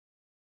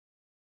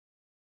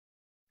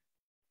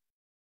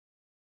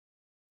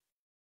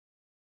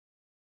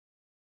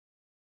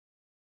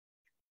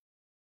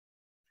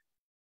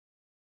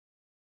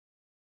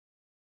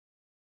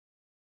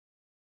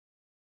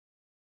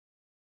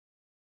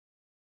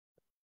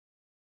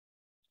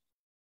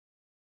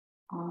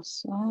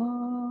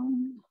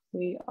Awesome.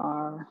 We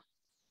are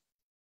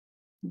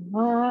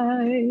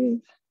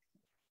live.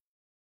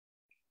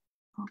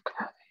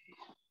 Okay.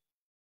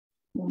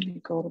 Let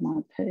me go to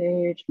my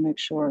page, make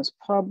sure it's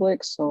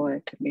public so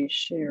it can be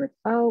shared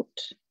out.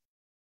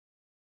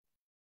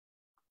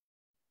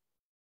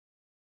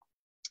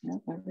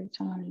 Yep, every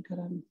time you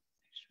gotta make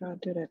sure I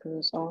do that because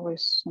it's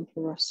always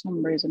for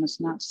some reason it's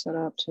not set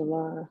up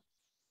to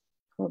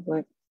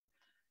public.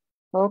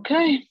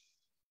 Okay.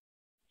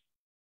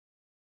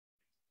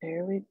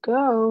 There we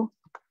go.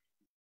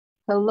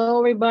 Hello,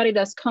 everybody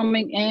that's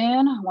coming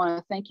in. I want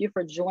to thank you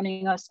for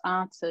joining us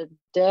on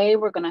today.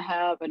 We're going to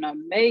have an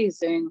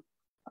amazing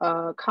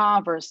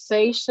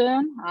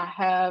conversation. I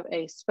have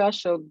a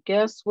special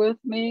guest with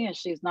me, and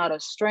she's not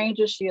a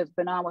stranger. She has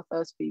been on with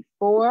us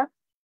before.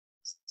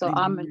 So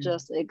I'm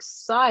just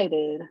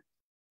excited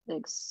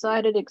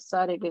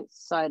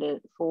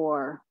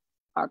for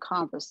our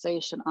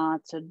conversation on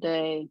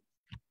today.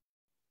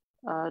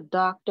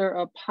 Dr.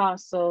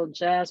 Apostle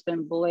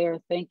Jasmine Blair,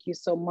 thank you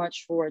so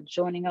much for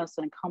joining us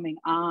and coming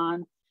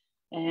on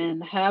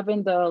and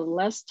having the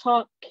Let's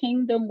Talk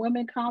Kingdom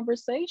Women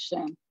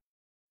conversation.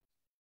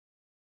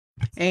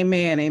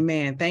 Amen.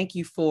 Amen. Thank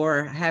you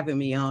for having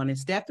me on.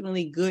 It's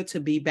definitely good to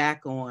be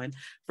back on.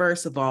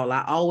 First of all,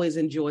 I always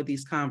enjoy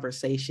these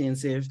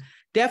conversations. They're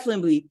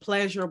definitely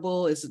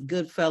pleasurable. It's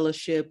good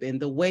fellowship,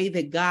 and the way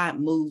that God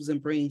moves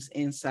and brings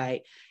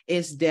insight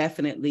is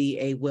definitely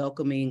a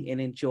welcoming and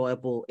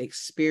enjoyable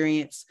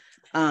experience.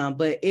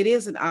 But it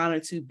is an honor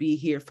to be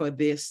here for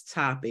this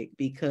topic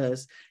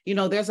because,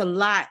 there's a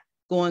lot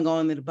going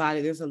on in the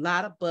body. There's a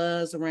lot of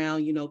buzz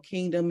around,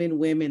 kingdom and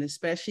women,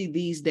 especially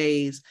these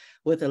days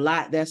with a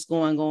lot that's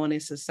going on in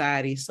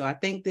society. So I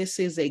think this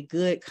is a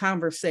good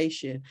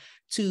conversation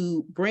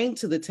to bring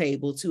to the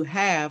table, to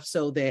have,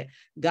 so that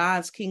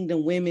God's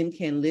kingdom women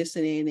can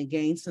listen in and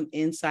gain some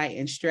insight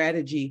and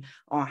strategy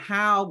on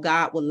how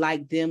God would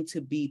like them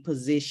to be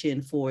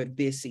positioned for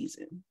this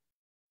season.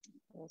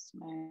 Yes,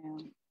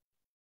 ma'am.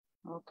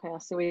 Okay, I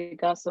see we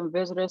got some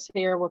visitors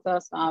here with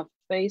us on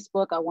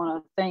Facebook. I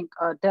want to thank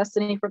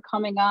Destiny for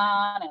coming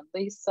on, and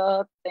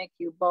Lisa, thank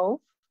you both.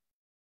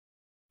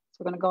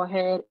 So we're going to go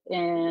ahead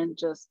and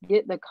just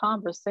get the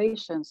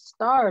conversation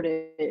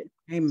started.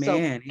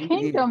 Amen. So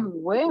kingdom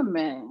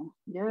women,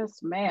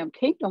 yes, ma'am,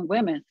 kingdom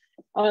women.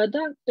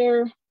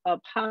 Dr.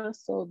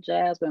 Apostle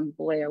Jasmine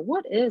Blair,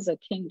 what is a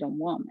kingdom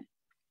woman?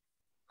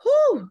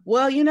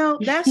 Well,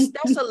 that's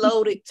a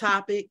loaded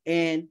topic,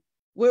 and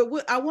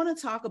I want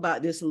to talk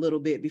about this a little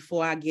bit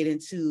before I get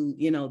into,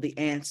 the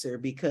answer,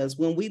 because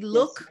when we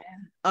look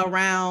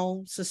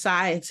around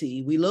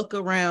society, we look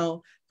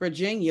around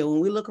Virginia,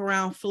 when we look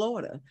around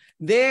Florida,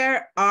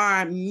 there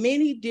are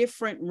many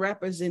different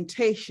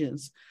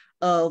representations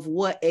of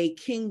what a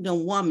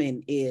kingdom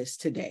woman is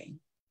today.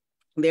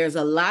 There's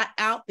a lot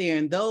out there,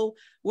 and though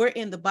we're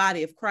in the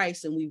body of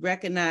Christ and we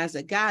recognize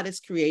that God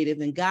is creative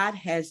and God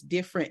has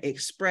different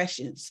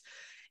expressions,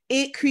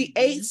 it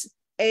creates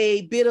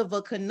a bit of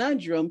a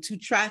conundrum to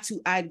try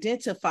to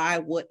identify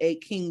what a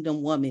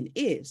kingdom woman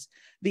is,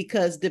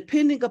 because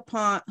depending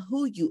upon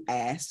who you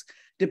ask,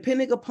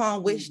 depending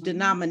upon which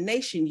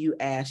denomination you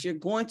ask, you're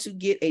going to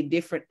get a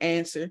different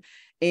answer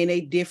and a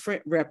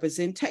different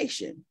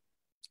representation.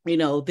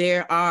 There's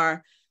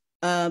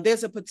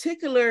a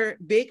particular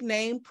big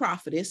name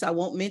prophetess. I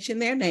won't mention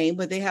their name,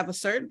 but they have a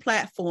certain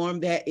platform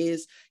that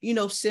is,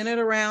 centered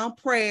around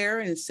prayer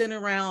and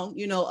centered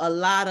around, a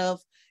lot of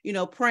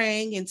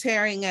praying and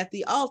tarrying at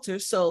the altar.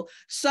 So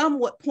some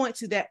would point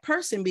to that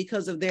person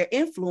because of their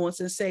influence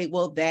and say,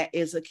 well, that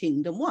is a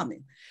kingdom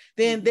woman.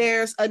 Then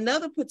there's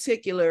another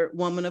particular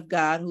woman of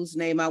God whose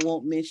name I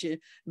won't mention,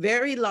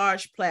 very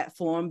large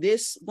platform.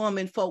 This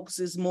woman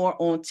focuses more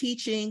on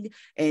teaching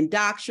and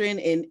doctrine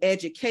and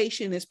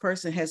education. This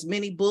person has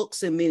many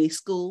books and many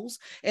schools.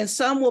 And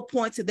some will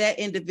point to that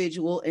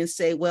individual and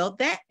say, well,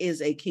 that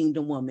is a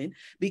kingdom woman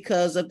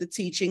because of the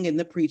teaching and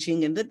the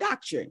preaching and the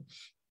doctrine.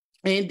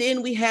 And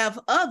then we have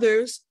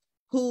others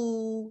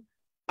who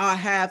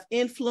have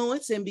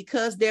influence, and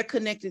because they're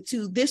connected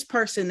to this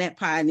person that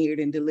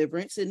pioneered in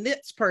deliverance, and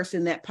this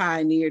person that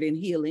pioneered in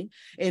healing,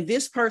 and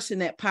this person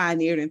that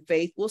pioneered in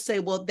faith, we'll say,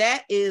 well,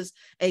 that is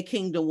a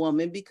kingdom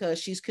woman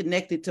because she's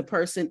connected to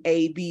person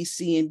A, B,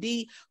 C, and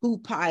D who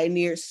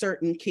pioneered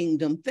certain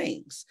kingdom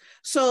things.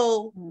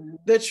 So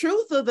the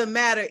truth of the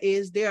matter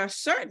is there are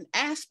certain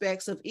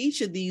aspects of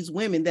each of these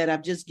women that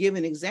I've just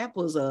given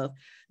examples of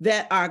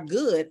that are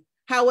good.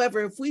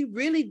 However, if we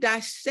really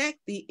dissect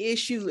the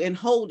issue and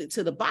hold it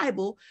to the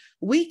Bible,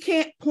 we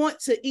can't point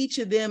to each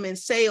of them and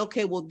say,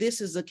 okay, well, this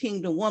is a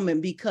kingdom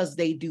woman because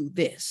they do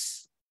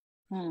this.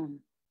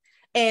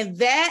 And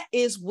that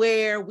is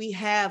where we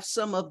have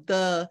some of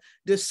the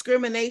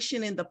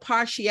discrimination and the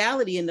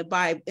partiality in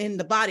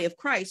the body of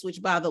Christ,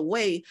 which, by the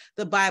way,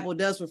 the Bible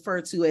does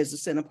refer to as a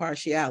sin of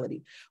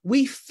partiality.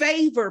 We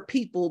favor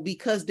people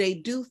because they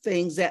do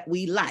things that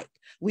we like.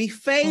 We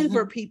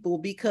favor people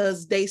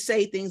because they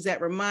say things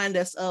that remind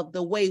us of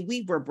the way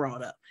we were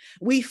brought up.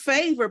 We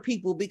favor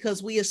people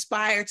because we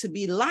aspire to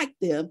be like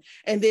them.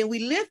 And then we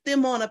lift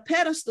them on a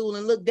pedestal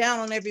and look down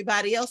on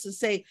everybody else and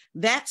say,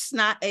 that's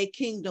not a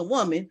kingdom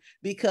woman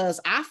because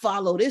I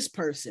follow this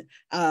person.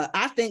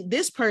 I think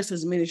this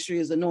person's ministry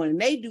is anointed.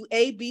 They do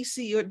A, B,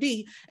 C, or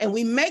D. And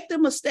we make the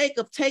mistake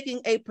of taking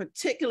a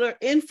particular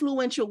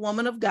influential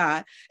woman of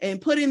God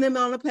and putting them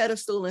on a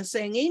pedestal and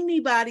saying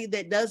anybody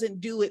that doesn't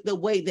do it the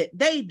way that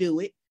they do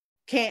it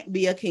can't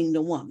be a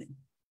kingdom woman.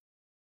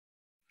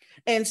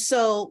 And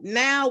so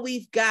now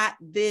we've got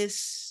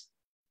this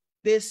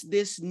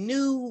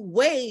new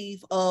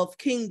wave of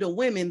kingdom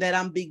women that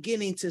I'm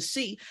beginning to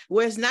see,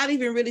 where it's not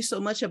even really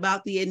so much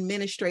about the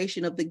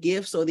administration of the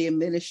gifts or the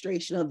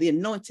administration of the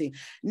anointing.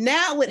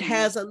 Now it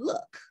has a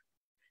look.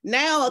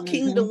 Now a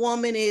kingdom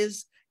woman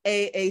is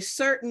a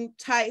certain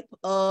type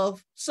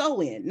of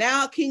sew-in.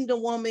 Now a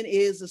kingdom woman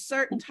is a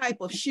certain type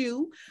of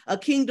shoe. A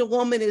kingdom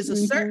woman is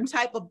a certain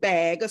type of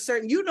bag,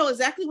 you know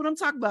exactly what I'm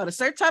talking about, a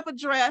certain type of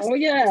dress,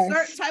 a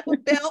certain type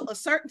of belt, a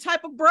certain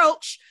type of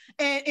brooch.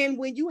 And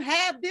when you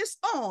have this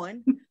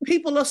on,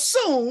 people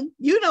assume,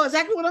 you know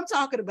exactly what I'm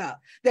talking about,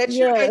 that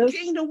you're a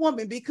kingdom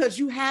woman because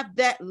you have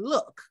that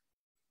look.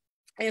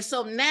 And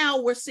so now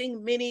we're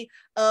seeing many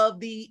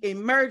of the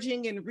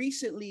emerging and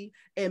recently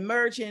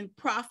emerging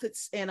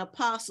prophets and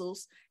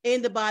apostles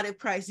in the body of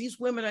Christ. These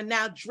women are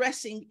now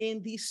dressing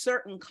in these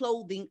certain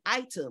clothing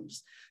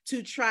items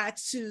to try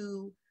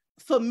to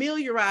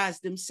familiarize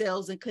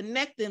themselves and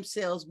connect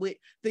themselves with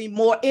the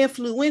more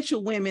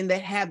influential women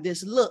that have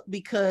this look,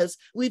 because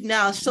we've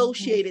now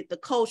associated the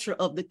culture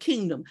of the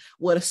kingdom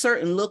with a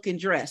certain look and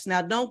dress.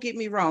 Now, don't get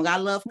me wrong. I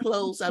love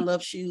clothes. I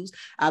love shoes.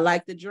 I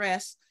like the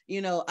dress. You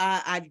know,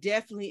 I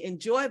definitely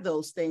enjoy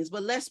those things,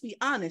 but let's be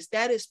honest,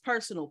 that is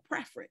personal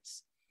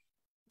preference.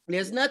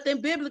 There's nothing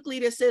biblically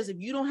that says if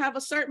you don't have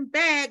a certain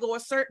bag or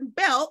a certain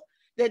belt,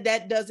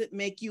 that doesn't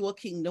make you a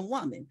kingdom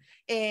woman.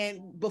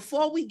 And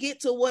before we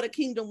get to what a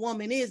kingdom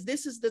woman is,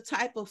 this is the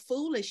type of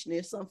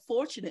foolishness,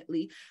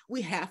 unfortunately,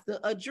 we have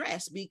to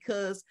address,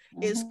 because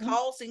it's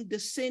causing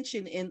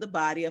dissension in the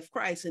body of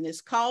Christ, and it's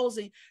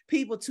causing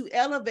people to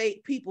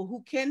elevate people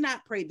who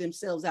cannot pray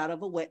themselves out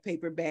of a wet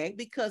paper bag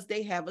because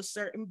they have a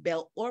certain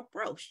belt or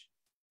brooch.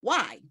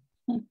 Why?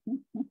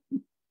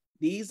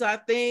 These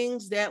are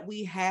things that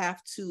we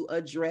have to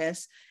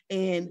address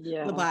in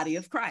the body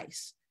of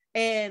Christ.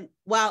 And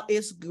while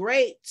it's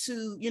great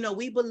to, you know,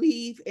 we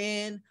believe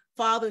in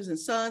fathers and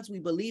sons, we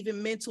believe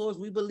in mentors,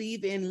 we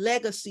believe in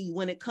legacy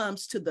when it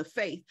comes to the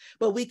faith,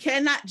 but we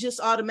cannot just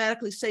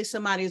automatically say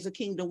somebody is a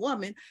kingdom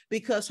woman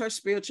because her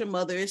spiritual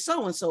mother is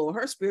so-and-so or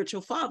her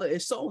spiritual father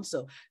is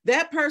so-and-so.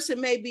 That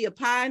person may be a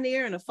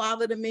pioneer and a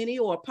father to many,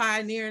 or a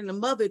pioneer and a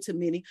mother to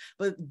many,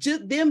 but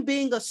just them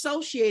being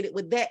associated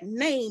with that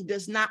name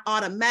does not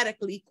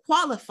automatically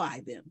qualify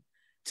them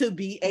to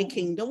be a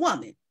kingdom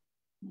woman.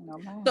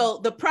 So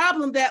the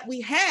problem that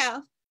we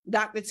have,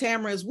 Dr.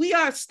 Tamara, is we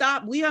are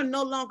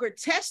no longer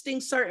testing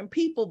certain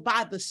people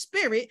by the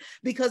Spirit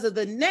because of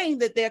the name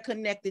that they're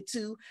connected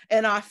to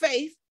and our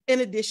faith, in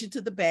addition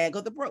to the bag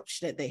or the brooch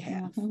that they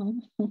have.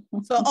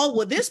 So,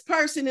 well, this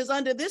person is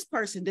under this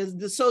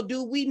person. So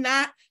do we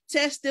not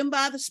test them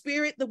by the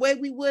Spirit the way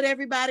we would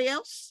everybody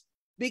else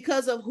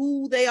because of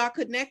who they are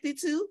connected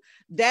to?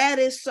 That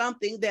is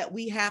something that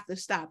we have to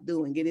stop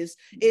doing. It's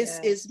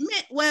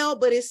meant well,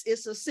 but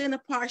it's a sin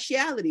of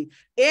partiality.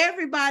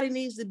 Everybody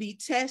needs to be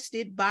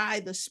tested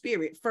by the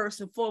Spirit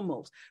first and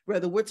foremost.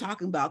 Whether we're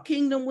talking about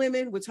kingdom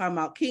women, we're talking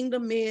about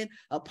kingdom men,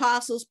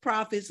 apostles,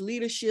 prophets,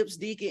 leaderships,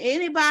 deacon,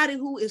 anybody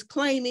who is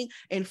claiming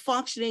and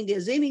functioning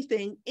as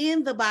anything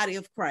in the body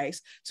of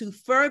Christ to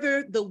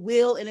further the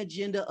will and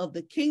agenda of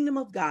the kingdom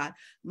of God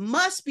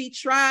must be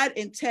tried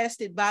and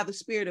tested by the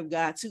Spirit of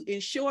God to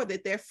ensure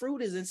that their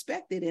fruit is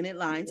inspected and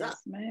it lines up.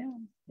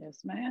 Ma'am.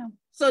 Yes, ma'am.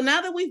 So now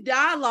that we've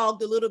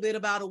dialogued a little bit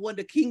about what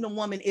a kingdom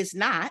woman is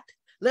not,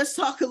 let's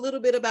talk a little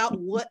bit about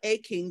what a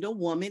kingdom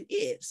woman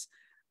is.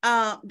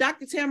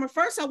 Dr. Tamara,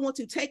 first I want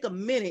to take a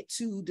minute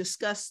to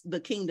discuss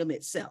the kingdom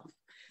itself,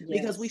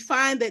 because we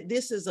find that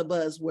this is a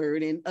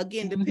buzzword. And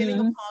again, depending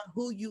upon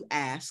who you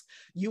ask,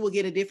 you will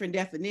get a different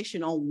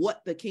definition on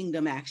what the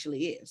kingdom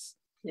actually is.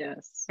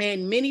 Yes.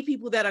 And many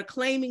people that are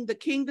claiming the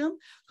kingdom,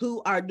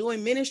 who are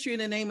doing ministry in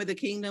the name of the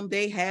kingdom,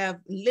 they have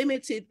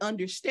limited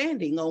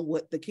understanding on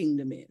what the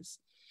kingdom is.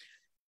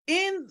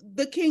 In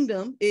the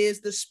kingdom is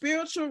the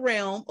spiritual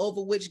realm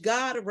over which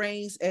God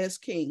reigns as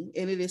king,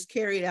 and it is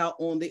carried out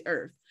on the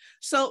earth.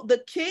 So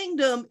the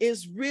kingdom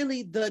is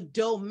really the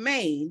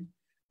domain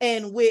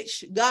in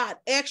which God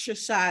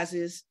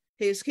exercises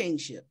his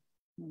kingship.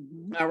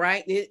 All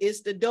right.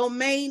 It's the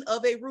domain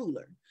of a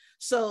ruler.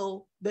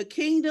 So the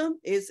kingdom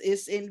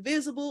is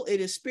invisible,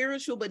 it is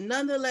spiritual, but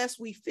nonetheless,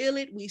 we feel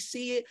it, we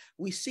see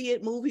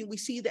it moving, we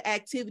see the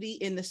activity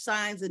and the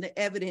signs and the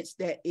evidence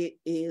that it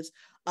is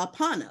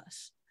upon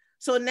us.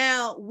 So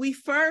now we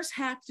first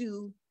have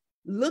to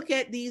look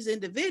at these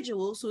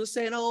individuals who are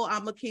saying, oh,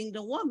 I'm a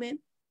kingdom woman.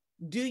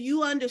 Do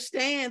you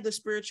understand the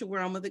spiritual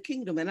realm of the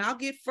kingdom? And I'll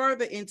get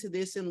further into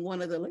this in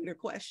one of the later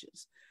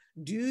questions.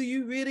 Do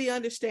you really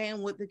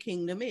understand what the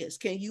kingdom is?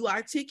 Can you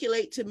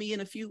articulate to me in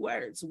a few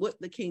words what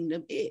the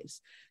kingdom is?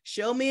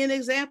 Show me an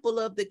example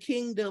of the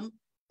kingdom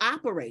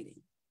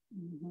operating.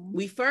 Mm-hmm.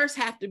 We first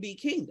have to be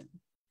kingdom.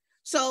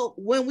 So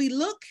when we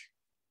look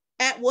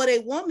at what a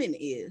woman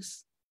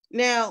is,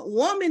 now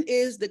woman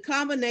is the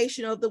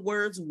combination of the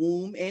words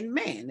womb and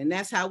man, and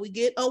that's how we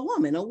get a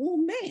woman, a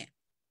womb man.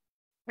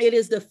 It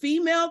is the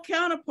female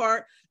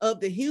counterpart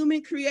of the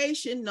human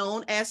creation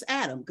known as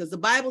Adam, because the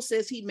Bible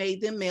says he made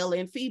them male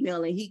and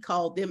female, and he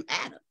called them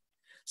Adam.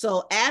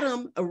 So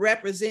Adam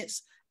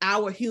represents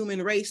our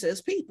human race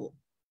as people.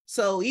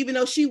 So even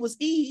though she was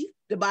Eve,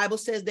 the Bible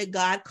says that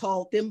God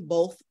called them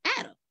both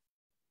Adam.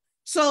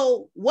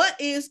 So what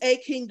is a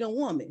kingdom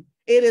woman?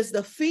 It is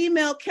the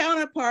female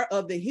counterpart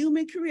of the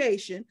human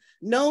creation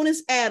known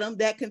as Adam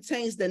that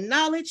contains the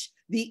knowledge,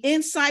 the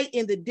insight,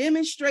 and the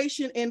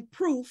demonstration and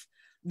proof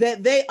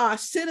that they are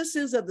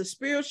citizens of the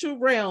spiritual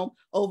realm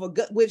over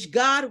which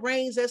God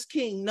reigns as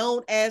king,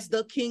 known as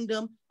the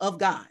kingdom of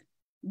God.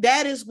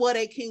 That is what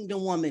a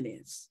kingdom woman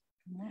is.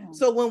 Wow.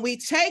 So when we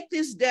take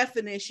this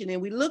definition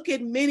and we look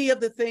at many of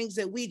the things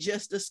that we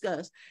just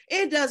discussed,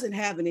 it doesn't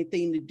have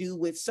anything to do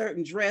with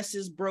certain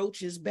dresses,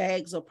 brooches,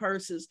 bags, or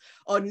purses,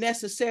 or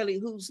necessarily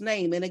whose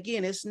name. And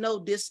again, it's no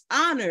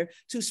dishonor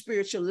to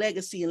spiritual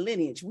legacy and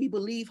lineage. We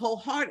believe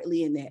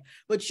wholeheartedly in that.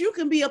 But you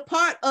can be a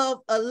part of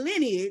a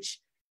lineage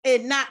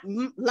and not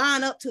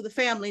line up to the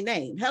family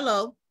name.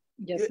 Hello.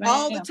 Yes,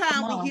 all the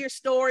time we hear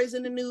stories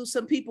in the news.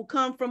 Some people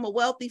come from a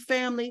wealthy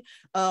family,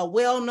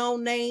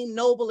 well-known name,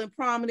 noble and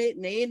prominent,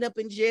 and they end up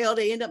in jail.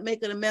 They end up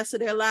making a mess of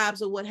their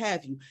lives or what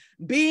have you.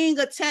 Being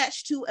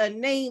attached to a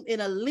name in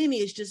a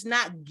lineage does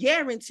not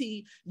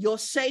guarantee your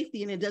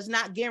safety, and it does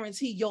not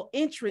guarantee your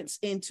entrance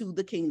into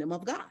the kingdom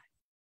of God.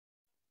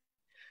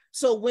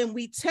 So when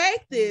we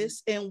take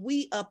this and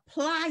we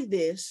apply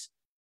this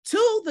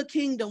to the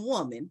kingdom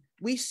woman,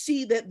 we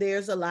see that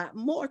there's a lot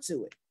more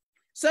to it.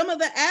 Some of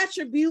the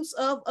attributes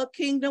of a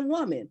kingdom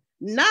woman: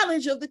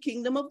 knowledge of the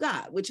kingdom of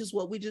God, which is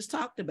what we just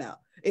talked about.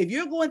 If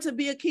you're going to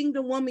be a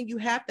kingdom woman, you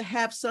have to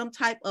have some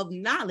type of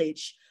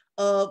knowledge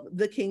of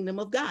the kingdom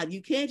of God.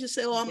 You can't just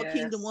say, oh, I'm a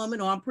kingdom woman,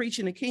 or I'm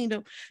preaching the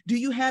kingdom. Do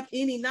you have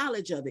any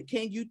knowledge of it?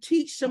 Can you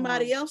teach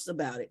somebody else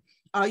about it?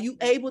 Are you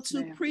able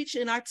to preach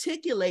and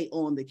articulate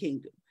on the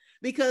kingdom?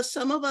 Because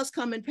some of us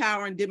come in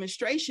power and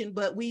demonstration,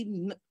 but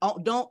we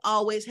don't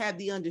always have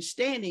the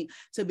understanding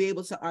to be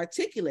able to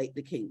articulate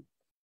the kingdom.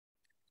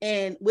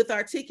 And with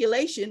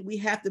articulation, we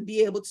have to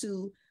be able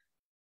to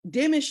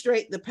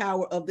demonstrate the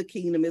power of the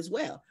kingdom as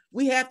well.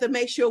 We have to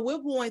make sure we're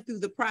going through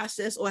the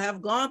process, or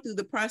have gone through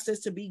the process,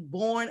 to be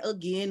born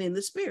again in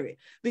the spirit,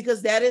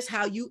 because that is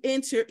how you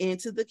enter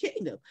into the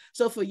kingdom.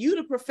 So for you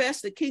to profess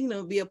the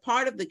kingdom, be a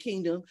part of the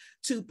kingdom,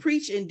 to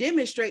preach and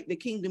demonstrate the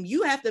kingdom,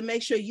 you have to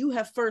make sure you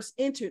have first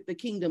entered the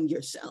kingdom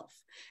yourself.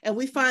 And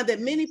we find that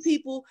many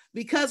people,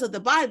 because of the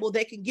Bible,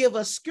 they can give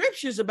us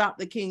scriptures about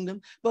the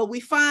kingdom, but we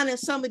find in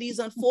some of these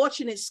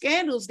unfortunate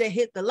scandals that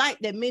hit the light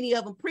that many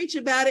of them preach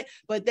about it,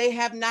 but they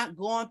have not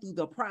gone through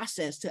the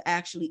process to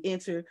actually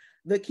enter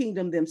the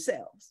kingdom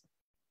themselves.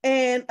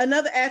 And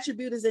another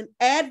attribute is an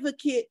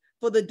advocate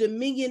for the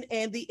dominion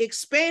and the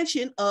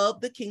expansion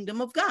of the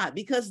kingdom of God,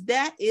 because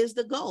that is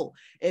the goal.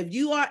 If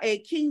you are a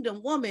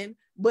kingdom woman,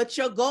 but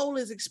your goal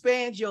is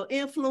expand your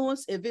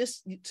influence, if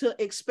it's to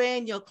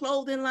expand your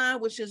clothing line,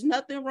 which is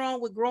nothing wrong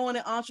with growing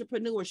in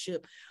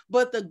entrepreneurship,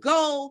 but the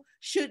goal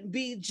shouldn't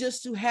be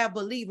just to have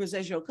believers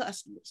as your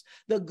customers.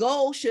 The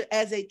goal should,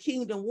 as a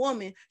kingdom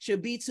woman,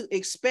 should be to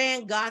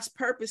expand God's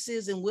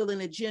purposes and will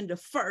and agenda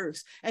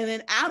first. And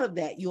then out of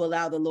that, you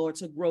allow the Lord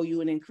to grow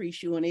you and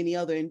increase you in any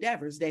other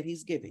endeavors that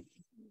he's giving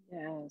you.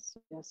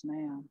 Yes,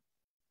 ma'am.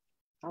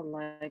 I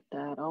like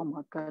that. Oh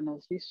my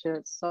goodness. You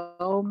shared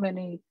so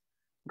many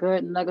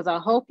good nuggets. I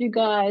hope you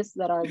guys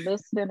that are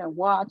listening and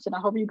watching, I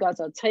hope you guys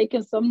are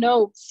taking some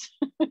notes.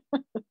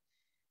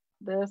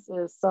 This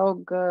is so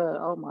good.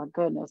 Oh my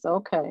goodness.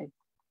 Okay.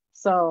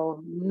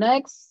 So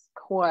next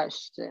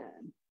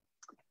question.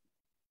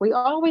 We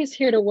always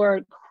hear the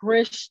word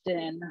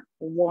Christian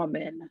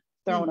woman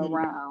thrown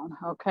around.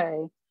 Okay.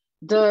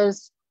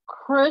 Does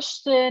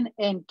Christian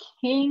and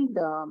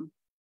kingdom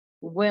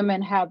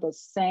women have the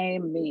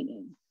same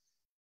meaning?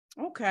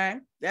 Okay,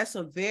 that's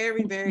a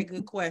very, very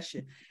good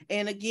question.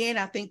 And again,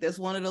 I think that's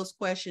one of those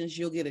questions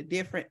you'll get a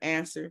different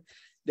answer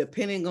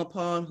depending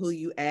upon who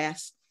you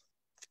ask.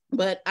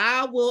 But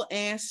I will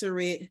answer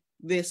it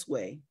this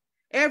way.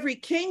 Every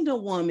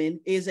kingdom woman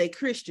is a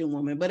Christian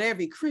woman, but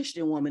every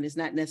Christian woman is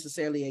not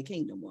necessarily a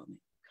kingdom woman.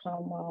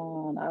 Come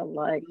on, I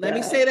like that. Let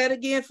me say that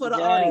again for the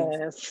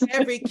audience.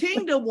 Every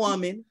kingdom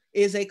woman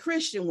is a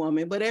Christian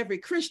woman, but every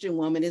Christian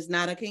woman is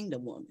not a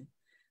kingdom woman.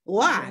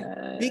 Why?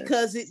 Yes.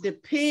 Because it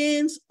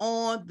depends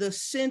on the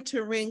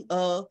centering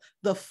of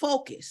the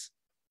focus.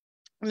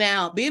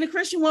 Now, being a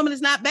Christian woman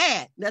is not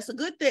bad. That's a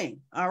good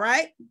thing. All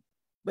right.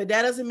 But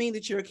that doesn't mean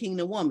that you're a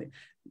kingdom woman.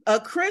 A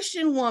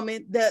Christian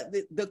woman,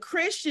 the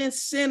Christian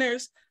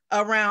centers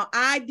around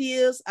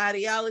ideas,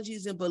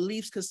 ideologies, and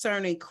beliefs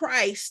concerning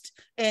Christ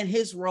and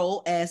his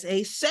role as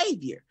a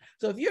savior.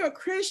 So if you're a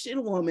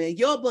Christian woman,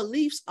 your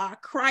beliefs are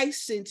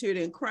Christ-centered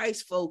and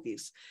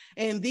Christ-focused.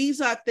 And these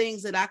are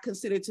things that I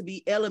consider to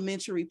be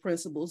elementary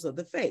principles of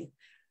the faith.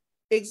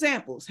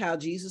 Examples: how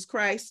Jesus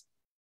Christ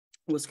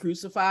was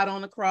crucified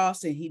on the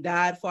cross and he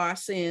died for our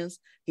sins.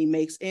 He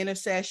makes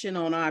intercession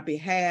on our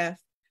behalf.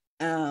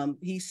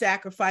 He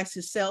sacrificed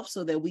himself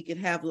so that we could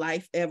have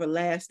life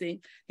everlasting.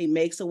 He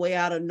makes a way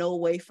out of no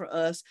way for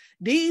us.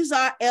 These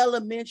are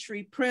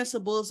elementary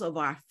principles of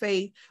our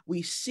faith.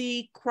 We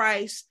see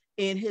Christ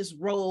in his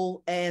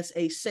role as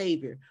a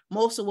savior.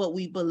 Most of what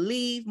we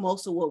believe,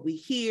 most of what we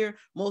hear,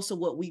 most of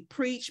what we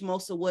preach,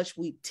 most of what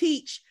we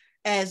teach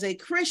as a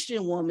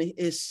Christian woman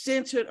is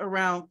centered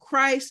around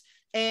Christ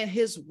and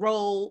his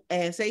role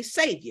as a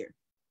savior.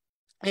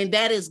 And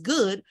that is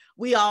good.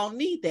 We all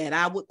need that.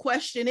 I would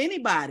question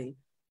anybody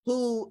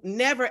who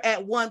never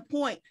at one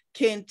point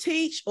can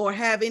teach or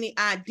have any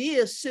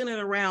ideas centered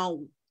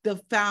around the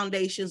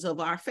foundations of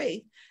our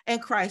faith and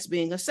Christ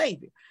being a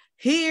savior.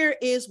 Here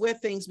is where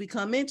things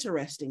become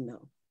interesting,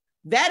 though.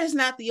 That is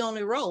not the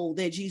only role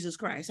that Jesus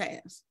Christ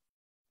has.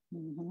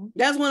 Mm-hmm.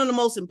 That's one of the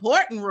most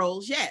important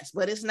roles, yes,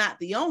 but it's not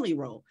the only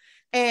role.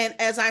 And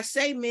as I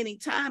say many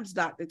times,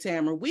 Dr.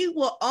 Tamara, we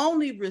will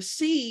only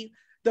receive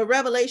the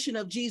revelation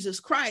of Jesus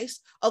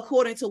Christ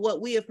according to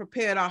what we have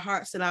prepared our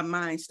hearts and our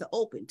minds to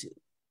open to.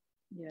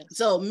 Yes.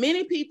 So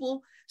many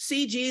people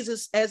see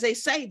Jesus as a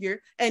savior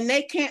and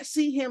they can't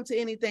see him to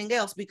anything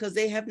else because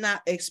they have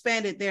not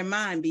expanded their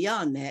mind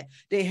beyond that.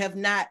 They have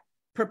not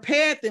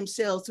prepared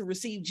themselves to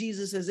receive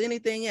Jesus as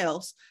anything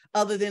else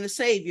other than a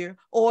savior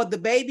or the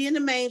baby in the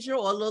manger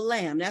or a little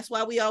lamb. That's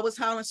why we always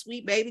holler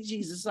sweet baby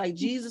Jesus. Like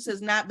Jesus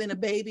has not been a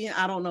baby in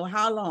I don't know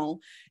how long.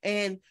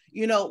 And,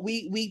 you know,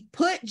 we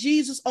put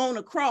Jesus on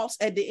a cross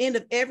at the end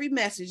of every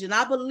message. And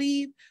I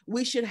believe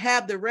we should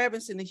have the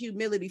reverence and the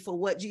humility for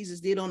what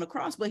Jesus did on the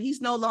cross, but he's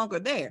no longer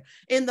there.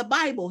 In the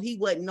Bible, he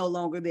wasn't no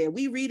longer there.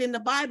 We read in the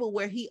Bible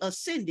where he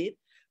ascended,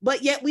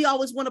 but yet we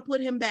always want to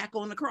put him back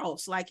on the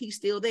cross, like he's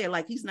still there,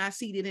 like he's not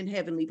seated in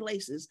heavenly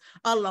places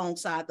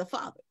alongside the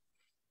Father.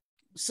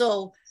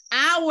 So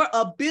our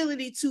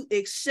ability to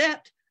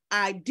accept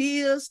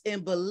ideas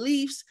and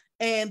beliefs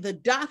and the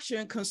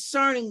doctrine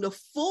concerning the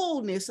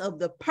fullness of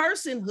the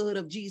personhood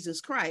of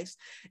Jesus Christ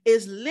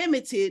is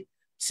limited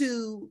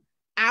to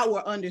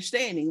our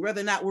understanding,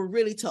 whether or not we're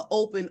really to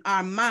open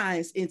our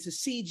minds and to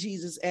see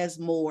Jesus as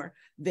more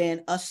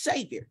than a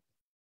savior.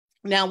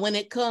 Now, when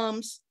it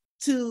comes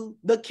to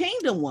the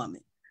kingdom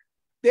woman,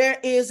 there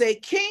is a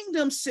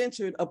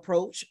kingdom-centered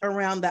approach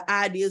around the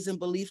ideas and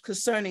beliefs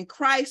concerning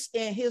Christ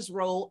and his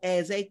role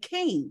as a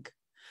king.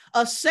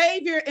 A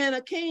savior and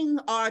a king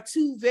are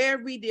two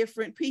very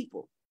different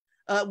people.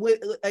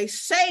 With a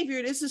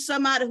savior, this is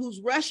somebody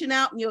who's rushing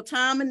out in your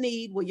time of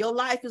need, where your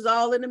life is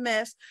all in a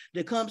mess,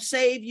 to come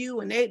save you,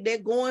 and they're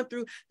going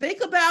through.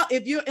 Think about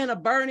if you're in a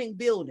burning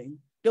building,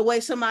 the way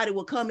somebody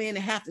will come in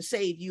and have to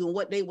save you and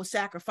what they will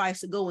sacrifice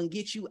to go and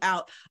get you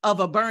out of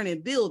a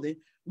burning building,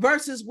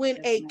 versus when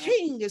a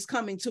king is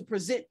coming to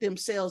present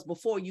themselves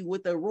before you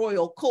with a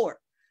royal court.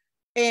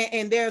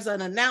 And there's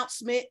an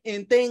announcement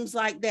and things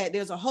like that.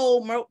 There's a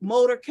whole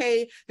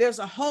motorcade. There's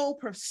a whole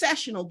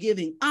processional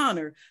giving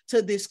honor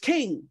to this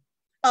king.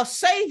 A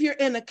savior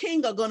and a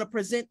king are going to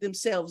present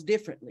themselves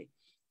differently.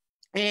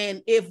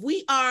 And if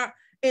we are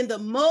in the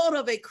mode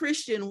of a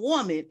Christian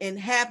woman and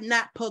have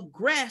not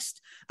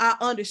progressed our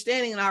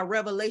understanding and our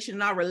revelation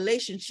and our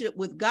relationship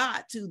with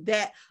God to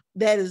that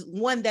is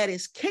one that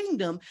is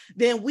kingdom,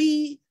 then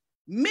we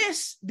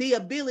miss the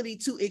ability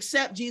to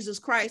accept Jesus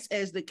Christ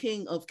as the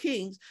King of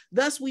Kings.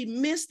 Thus, we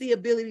miss the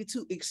ability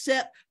to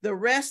accept the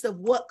rest of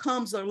what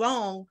comes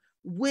along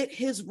with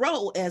his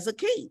role as a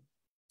king.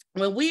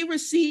 When we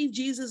receive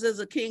Jesus as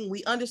a king,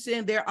 we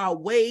understand there are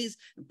ways,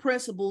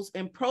 principles,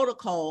 and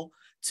protocol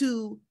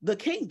to the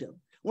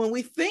kingdom. When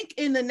we think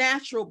in the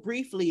natural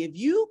briefly, if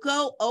you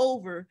go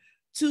over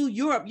to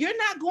Europe, you're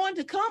not going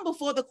to come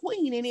before the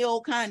queen any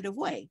old kind of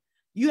way.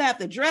 You have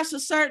to dress a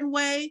certain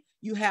way.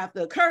 You have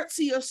to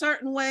curtsy a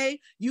certain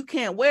way. You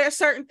can't wear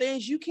certain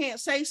things. You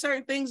can't say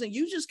certain things, and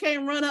you just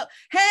can't run up,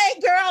 hey,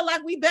 girl,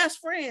 like we best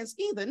friends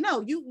either.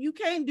 No, you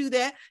can't do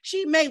that.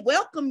 She may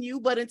welcome you,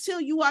 but until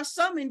you are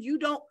summoned, you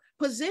don't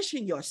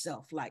position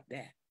yourself like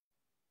that.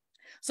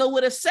 So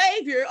with a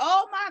savior,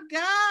 oh my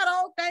God,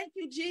 oh, thank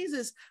you,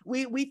 Jesus.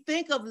 We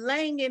think of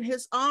laying in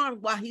his arms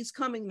while he's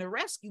coming to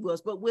rescue us.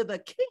 But with a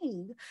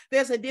king,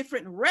 there's a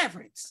different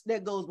reverence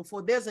that goes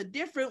before. There's a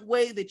different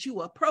way that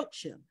you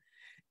approach him.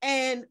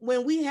 And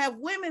when we have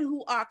women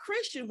who are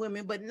Christian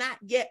women, but not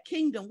yet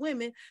kingdom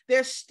women,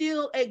 there's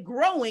still a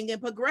growing and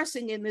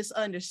progressing in this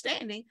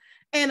understanding.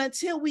 And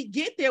until we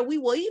get there, we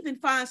will even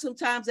find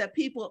sometimes that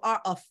people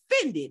are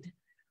offended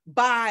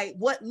by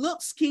what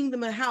looks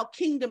kingdom and how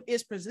kingdom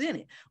is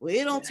presented. Well,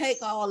 it don't take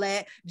all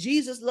that.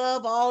 Jesus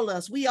loved all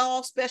us. We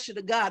all special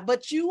to God,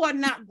 but you are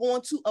not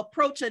going to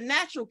approach a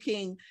natural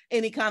king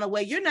any kind of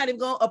way. You're not even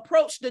going to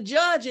approach the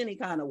judge any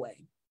kind of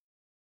way.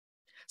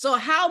 So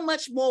how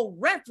much more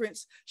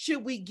reverence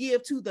should we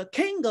give to the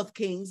King of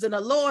Kings and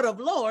the Lord of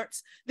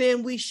Lords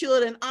than we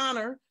should and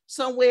honor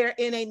somewhere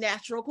in a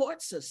natural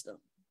court system?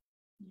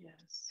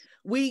 Yes.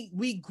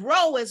 We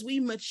grow as we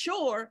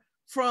mature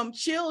from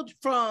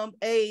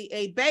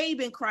a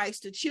babe in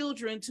Christ to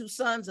children to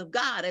sons of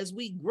God, as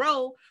we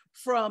grow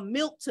from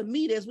milk to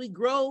meat, as we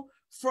grow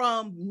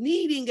from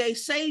needing a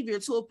savior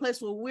to a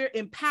place where we're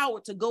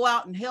empowered to go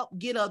out and help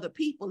get other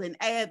people and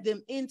add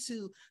them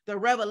into the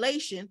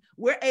revelation.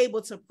 We're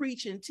able to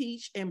preach and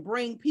teach and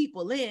bring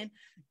people in.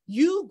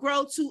 You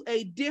grow to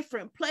a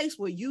different place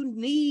where you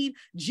need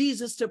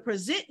Jesus to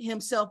present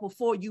himself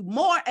before you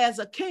more as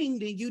a king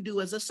than you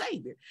do as a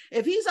savior.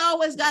 If he's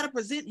always got to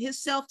present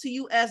himself to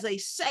you as a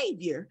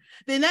savior,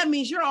 then that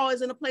means you're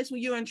always in a place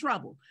where you're in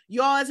trouble.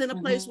 You're always in a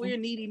place where you're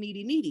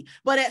needy.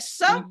 But at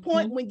some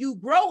point when you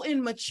grow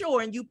and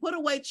mature and you put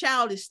away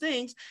childish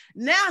things,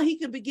 now he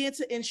can begin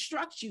to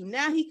instruct you.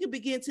 Now he can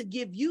begin to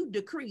give you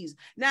decrees.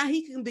 Now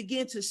he can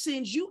begin to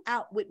send you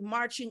out with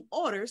marching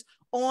orders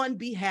on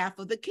behalf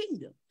of the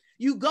kingdom.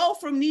 You go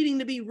from needing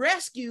to be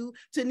rescued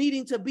to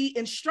needing to be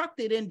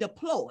instructed and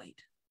deployed.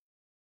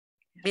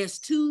 It's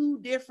two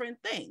different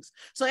things.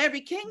 So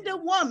every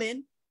kingdom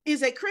woman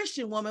is a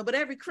Christian woman, but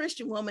every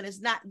Christian woman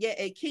is not yet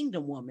a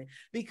kingdom woman,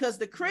 because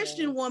the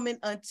Christian woman,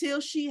 until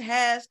she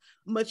has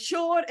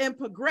matured and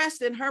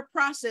progressed in her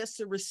process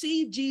to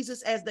receive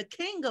Jesus as the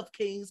King of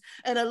Kings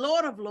and the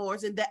Lord of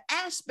Lords, and the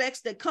aspects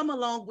that come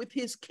along with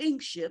his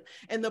kingship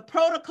and the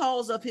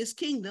protocols of his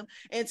kingdom,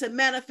 and to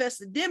manifest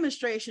the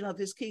demonstration of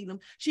his kingdom,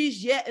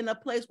 she's yet in a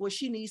place where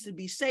she needs to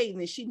be saved,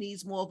 and she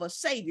needs more of a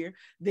savior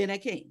than a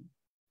king.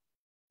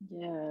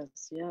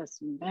 Yes,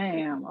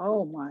 ma'am.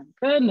 Oh my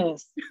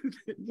goodness.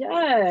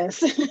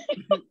 Yes.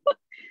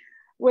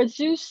 With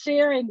you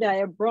sharing that,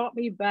 it brought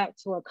me back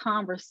to a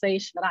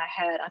conversation that I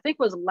had, I think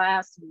it was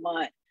last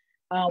month.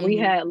 We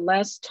had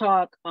Let's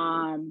Talk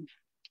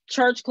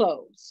church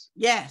clothes.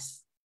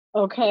 Yes.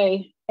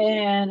 Okay.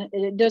 And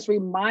it just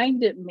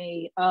reminded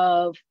me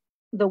of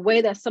the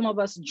way that some of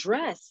us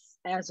dress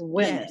as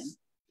women. Yes.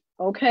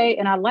 Okay.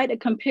 And I like the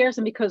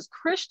comparison, because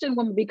Christian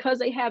women, because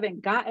they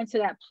haven't gotten to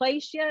that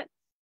place yet,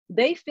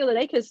 they feel that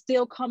they can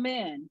still come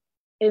in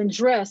and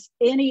dress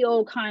any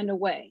old kind of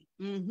way.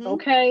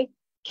 Okay.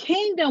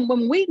 Kingdom,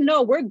 when we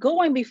know we're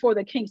going before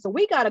the king, so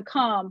we got to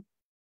come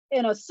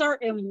in a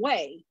certain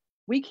way.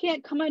 We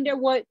can't come in there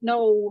with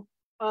no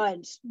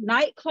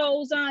night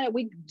clothes on.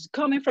 We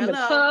coming from the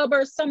club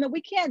or something.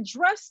 We can't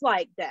dress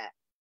like that.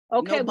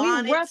 Okay.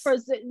 No, we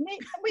represent,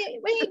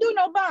 we ain't do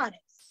no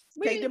bonnets.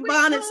 Take the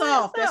bonnets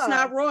off. That's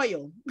not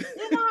royal.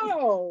 You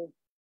know.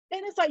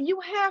 And it's like, you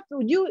have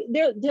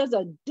to, there's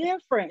a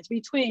difference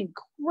between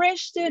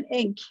Christian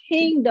and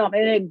kingdom,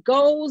 and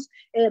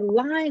it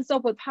lines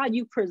up with how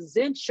you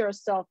present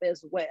yourself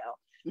as well.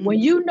 When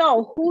you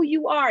know who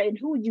you are and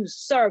who you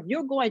serve,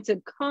 you're going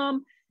to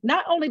come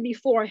not only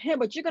before him,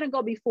 but you're going to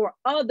go before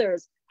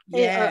others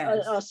in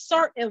a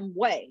certain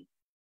way.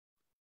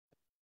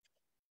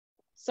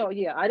 So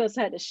yeah, I just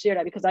had to share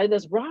that, because I'm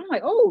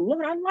like, oh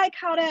Lord, I like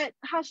how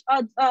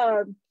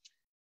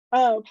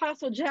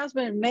Apostle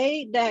Jasmine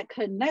made that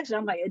connection.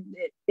 I'm like,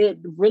 it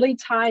really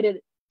ties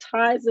it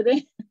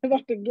in. If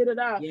I can get it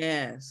out.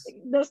 Yes.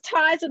 This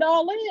ties it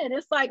all in.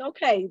 It's like,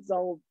 okay,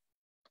 so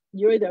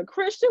you're either a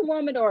Christian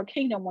woman or a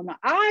kingdom woman.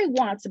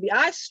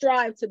 I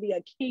strive to be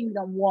a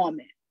kingdom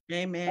woman.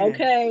 Amen.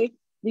 Okay.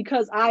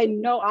 Because I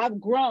know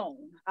I've grown,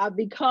 I've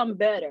become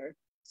better.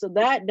 So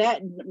I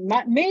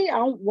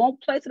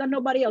won't place it on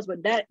nobody else,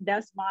 but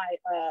that's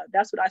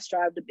what I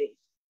strive to be.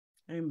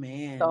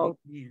 Amen. So,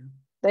 Amen.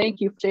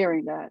 Thank you for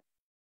sharing that.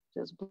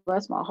 Just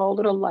bless my whole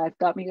little life.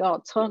 Got me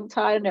all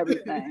tongue-tied and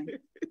everything.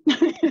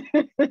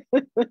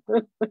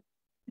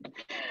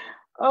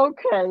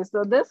 Okay,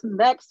 so this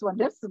next one,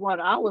 this is what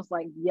I was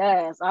like,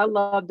 yes, I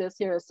love this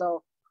here.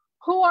 So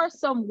who are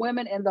some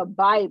women in the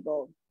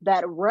Bible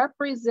that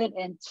represent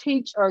and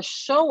teach or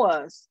show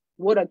us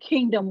what a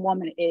kingdom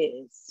woman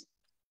is?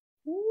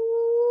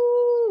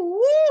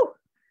 Woo!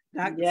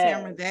 Dr.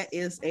 Tamara, that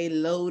is a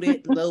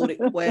loaded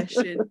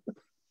question.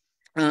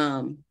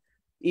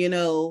 You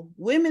know,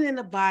 women in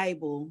the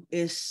Bible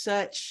is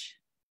such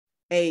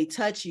a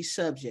touchy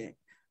subject,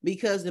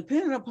 because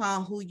depending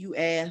upon who you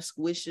ask,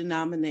 which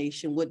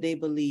denomination, what they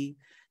believe,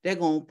 they're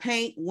going to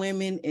paint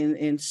women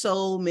in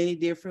so many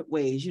different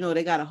ways. You know,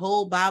 they got a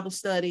whole Bible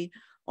study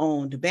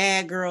on the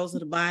bad girls of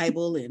the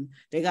Bible, and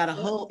they got a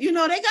whole, they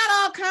got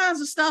all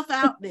kinds of stuff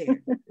out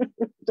there.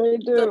 They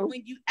do. So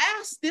when you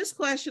ask this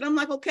question, I'm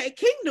like, okay,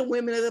 kingdom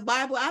women of the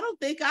Bible, I don't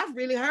think I've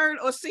really heard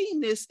or seen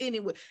this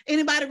anywhere.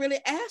 Anybody really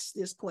asked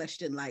this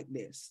question like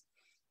this?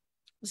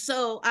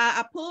 So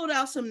I pulled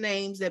out some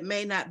names that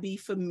may not be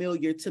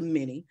familiar to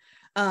many,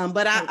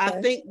 but I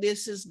think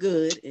this is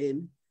good.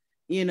 And,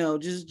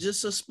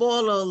 just a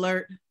spoiler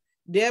alert,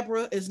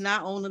 Deborah is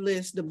not on the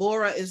list.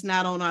 Deborah is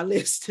not on our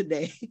list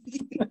today.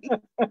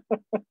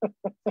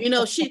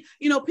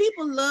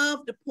 People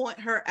love to point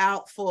her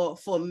out for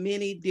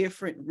many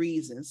different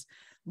reasons.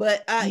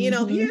 But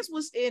here's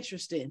what's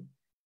interesting.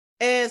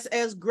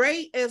 As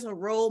great as a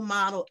role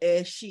model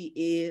as she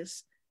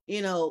is,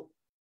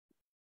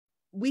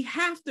 we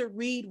have to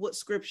read what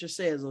scripture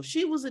says. Or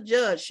she was a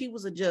judge. She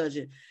was a judge.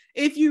 And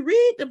if you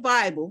read the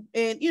Bible,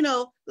 and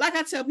like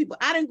I tell people,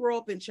 I didn't grow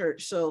up in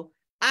church, so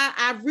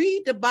I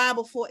read the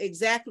Bible for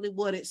exactly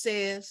what it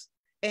says.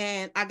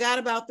 And I got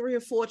about 3 or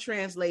 4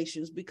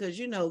 translations because,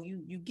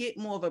 you get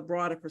more of a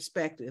broader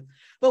perspective.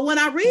 But when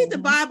I read the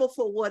Bible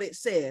for what it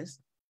says,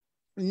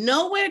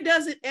 nowhere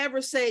does it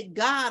ever say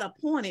God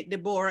appointed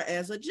Deborah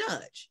as a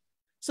judge.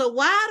 So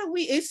why do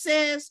it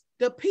says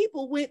the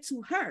people went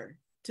to her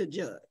to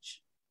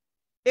judge.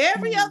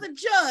 Every other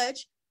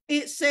judge,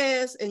 it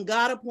says, and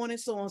God appointed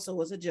so-and-so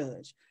as a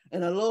judge.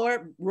 And the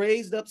Lord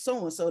raised up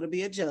so-and-so to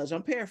be a judge.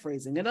 I'm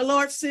paraphrasing. And the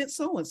Lord sent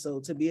so-and-so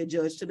to be a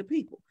judge to the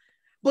people.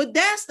 But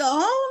that's the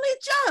only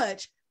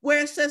judge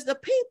where it says the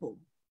people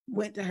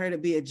went to her to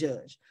be a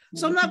judge.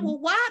 So I'm like, well,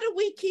 why do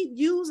we keep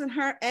using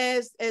her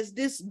as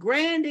this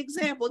grand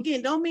example?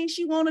 Again, don't mean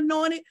she won't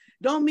anoint it.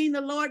 Don't mean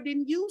the Lord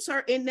didn't use her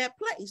in that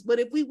place. But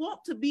if we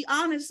want to be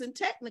honest and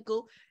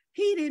technical,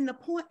 he didn't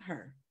appoint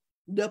her.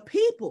 The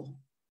people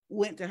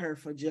went to her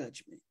for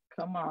judgment.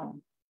 Come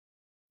on.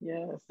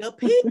 Yes. The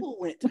people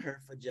went to her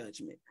for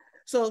judgment.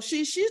 So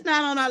she's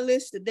not on our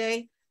list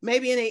today.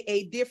 Maybe in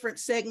a different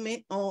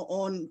segment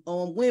on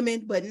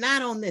women, but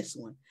not on this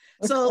one.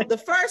 So the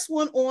first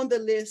one on the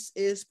list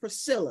is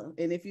Priscilla.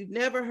 And if you've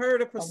never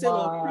heard of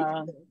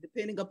Priscilla,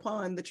 depending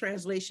upon the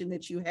translation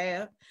that you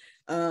have,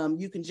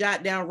 you can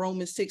jot down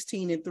Romans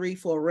 16:3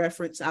 for a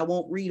reference. I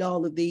won't read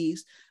all of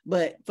these,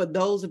 but for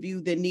those of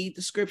you that need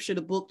the scripture,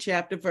 the book,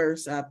 chapter,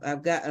 verse,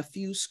 I've got a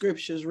few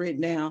scriptures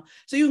written down.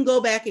 So you can go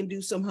back and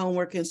do some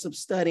homework and some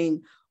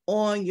studying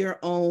on your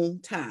own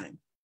time.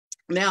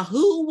 Now,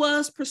 who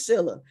was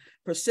Priscilla?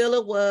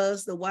 Priscilla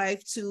was the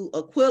wife to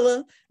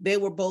Aquila. They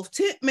were both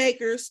tent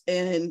makers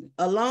and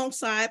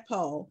alongside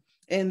Paul,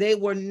 and they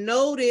were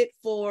noted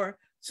for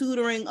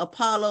tutoring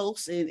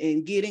Apollos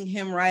and getting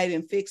him right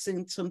and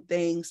fixing some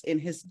things in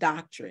his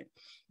doctrine.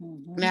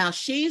 Now,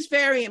 she's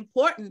very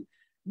important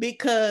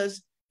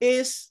because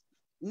it's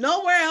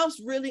nowhere else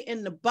really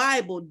in the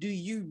Bible do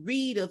you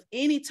read of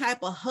any type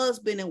of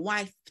husband and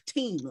wife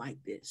team like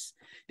this.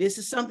 This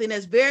is something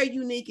that's very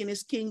unique in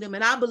his kingdom.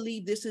 And I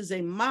believe this is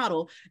a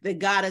model that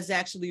God is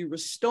actually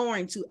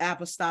restoring to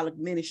apostolic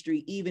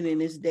ministry, even in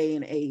this day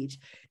and age,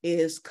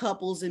 is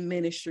couples in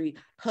ministry,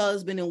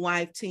 husband and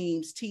wife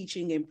teams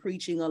teaching and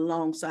preaching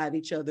alongside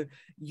each other.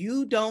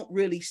 You don't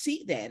really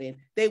see that. And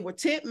they were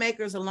tent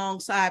makers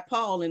alongside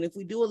Paul. And if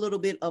we do a little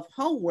bit of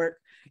homework,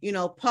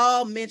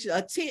 Paul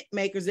mentioned tent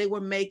makers, they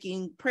were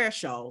making prayer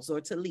shawls or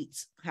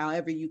tallits,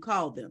 however you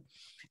call them.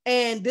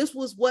 And this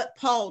was what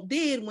Paul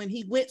did when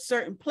he went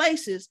certain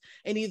places,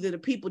 and either the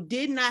people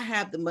did not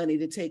have the money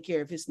to take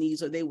care of his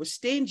needs or they were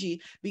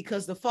stingy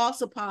because the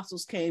false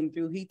apostles came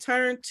through. He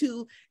turned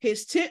to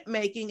his tent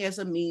making as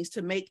a means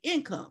to make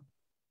income.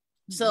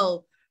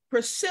 So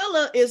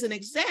Priscilla is an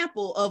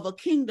example of a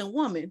kingdom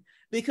woman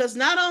because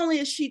not only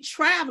is she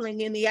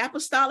traveling in the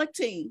apostolic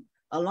team,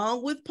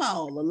 along with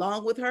Paul,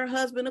 along with her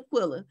husband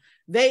Aquila,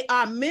 they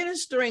are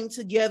ministering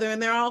together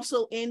and they're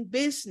also in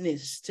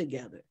business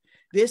together.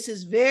 This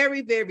is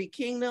very, very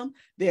kingdom.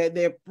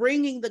 They're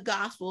bringing the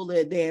gospel.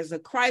 There's a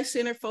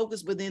Christ-centered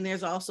focus, but then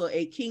there's also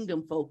a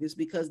kingdom focus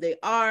because they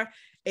are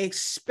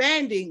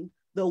expanding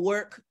the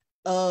work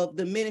of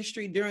the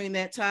ministry during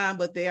that time,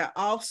 but they are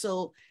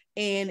also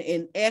in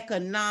an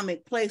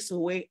economic place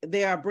where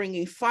they are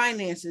bringing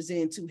finances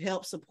in to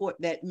help support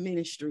that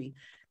ministry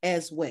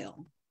as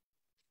well.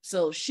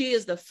 So she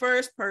is the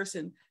first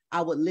person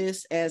I would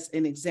list as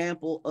an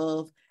example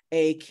of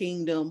a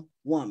kingdom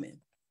woman.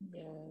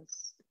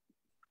 Yes.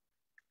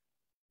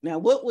 Now,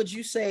 what would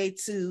you say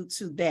to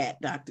that,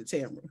 Dr.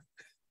 Tamara?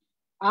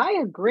 I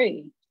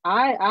agree.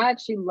 I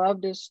actually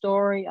love this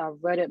story. I've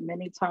read it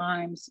many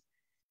times,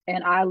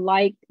 and I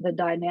like the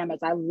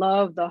dynamics. I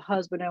love the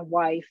husband and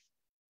wife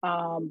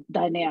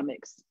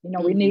dynamics.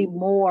 We need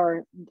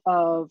more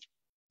of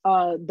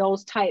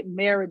those type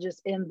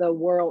marriages in the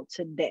world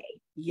today.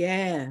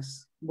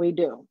 Yes, we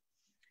do.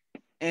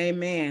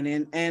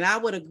 Amen. And I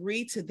would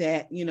agree to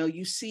that.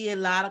 You see a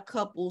lot of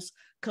couples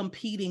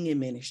competing in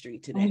ministry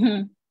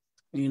today.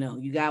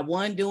 You got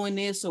one doing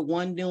this or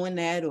one doing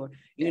that, or,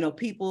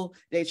 people,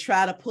 they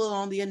try to pull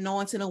on the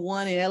anointing of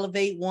one and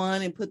elevate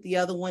one and put the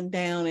other one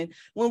down. And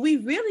when we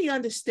really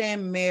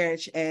understand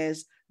marriage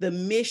as the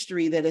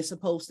mystery that it's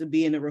supposed to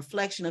be and a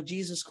reflection of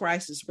Jesus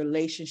Christ's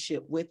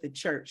relationship with the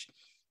church,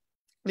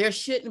 there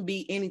shouldn't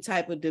be any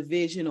type of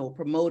division or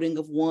promoting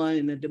of one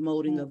and a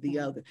demoting of the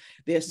other.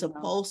 They're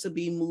supposed to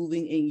be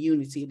moving in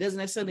unity. It doesn't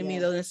necessarily mean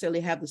they'll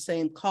necessarily have the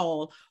same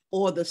call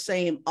or the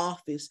same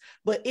office,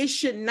 but it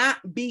should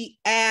not be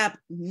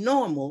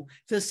abnormal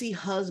to see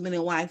husband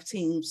and wife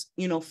teams,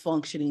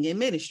 functioning in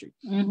ministry.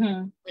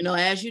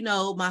 As you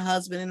know, my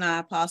husband and I,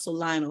 Apostle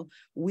Lionel,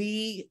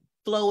 we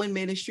flow in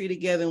ministry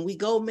together, and we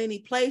go many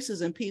places,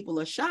 and people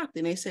are shocked,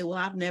 and they say, well,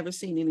 I've never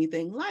seen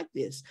anything like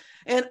this.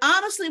 And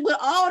honestly, with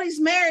all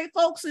these married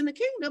folks in the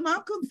kingdom,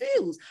 I'm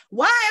confused.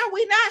 Why are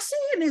we not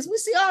seeing this? We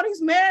see all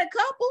these married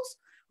couples.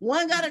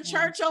 One got a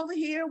church over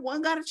here,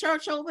 one got a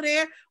church over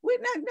there. We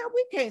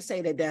can't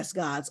say that that's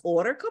God's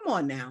order. Come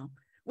on now.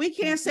 We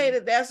can't say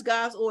that that's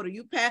God's order.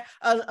 You pass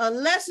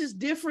unless it's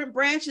different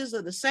branches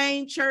of the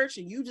same church,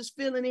 and you just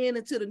filling in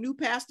until the new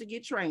pastor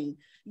get trained.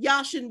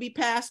 Y'all shouldn't be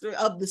pastor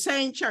of the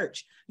same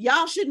church.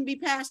 Y'all shouldn't be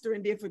pastor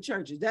in different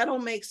churches. That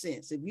don't make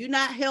sense. If you're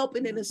not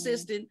helping and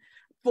assisting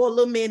for a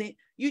little minute,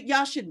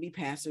 y'all shouldn't be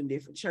pastor in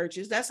different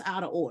churches. That's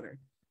out of order.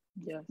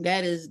 Yes.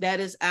 That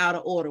is out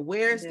of order.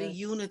 Where's the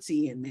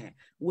unity in that?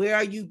 Where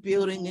are you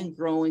building and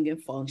growing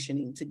and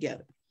functioning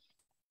together?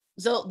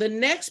 So the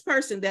next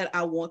person that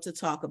I want to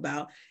talk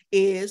about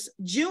is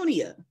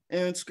Junia,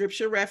 and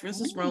scripture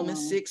references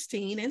Romans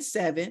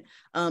 16:7.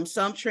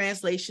 Some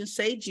translations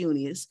say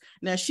Junius.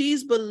 Now,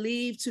 she's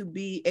believed to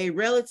be a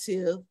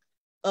relative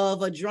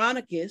of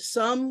Andronicus.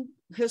 Some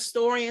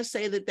historians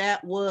say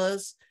that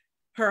was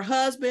her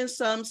husband.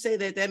 Some say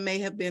that may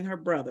have been her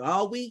brother.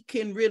 All we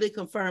can really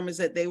confirm is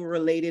that they were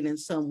related in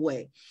some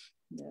way.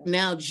 Yeah.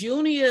 Now,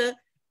 Junia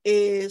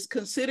is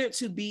considered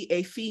to be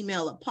a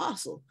female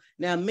apostle.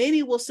 Now,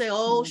 many will say,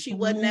 oh, she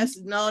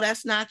wasn't. No,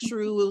 that's not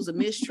true. It was a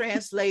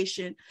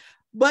mistranslation.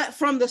 But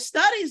from the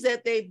studies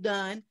that they've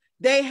done,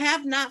 they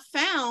have not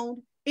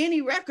found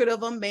any record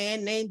of a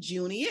man named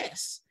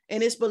Junius.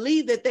 And it's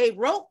believed that they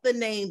wrote the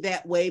name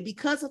that way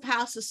because of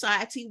how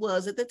society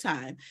was at the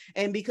time,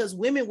 and because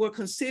women were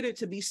considered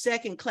to be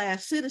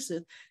second-class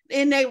citizens.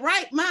 In their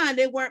right mind,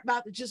 they weren't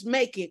about to just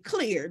make it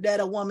clear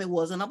that a woman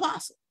was an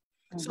apostle.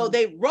 So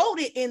they wrote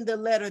it in the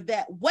letter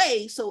that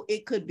way so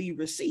it could be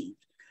received.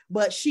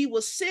 But she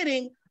was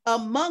sitting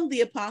among the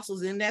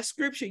apostles. In that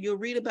scripture, you'll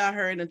read about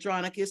her in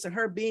Andronicus, and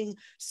her being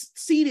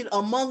seated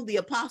among the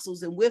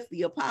apostles and with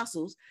the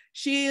apostles.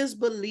 She is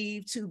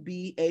believed to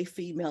be a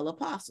female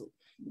apostle.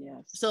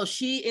 Yes. So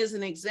she is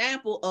an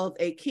example of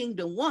a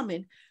kingdom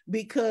woman,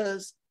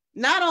 because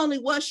not only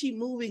was she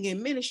moving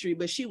in ministry,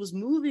 but she was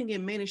moving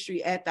in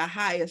ministry at the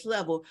highest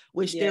level,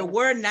 which there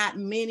were not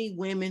many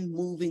women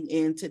moving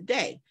in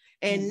today.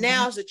 And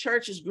now as the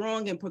church is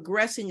growing and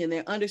progressing in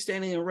their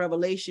understanding and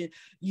revelation,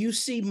 you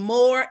see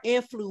more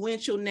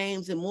influential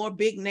names and more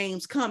big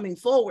names coming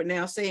forward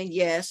now saying,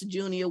 yes,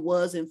 Junia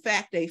was in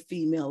fact a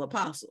female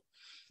apostle.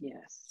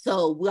 Yes.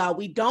 So while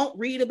we don't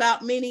read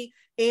about many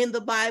in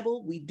the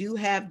Bible, we do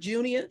have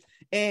Junia.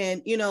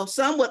 And,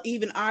 some would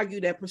even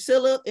argue that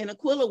Priscilla and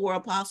Aquila were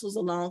apostles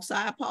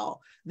alongside Paul.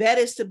 That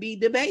is to be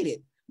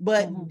debated.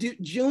 But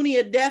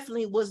Junia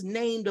definitely was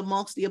named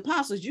amongst the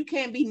apostles. You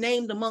can't be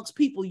named amongst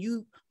people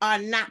you are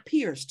not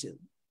peers to.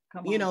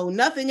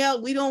 Nothing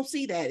else. We don't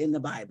see that in the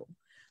Bible.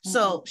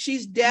 So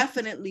she's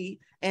definitely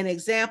an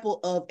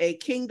example of a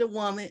kingdom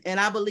woman. And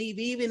I believe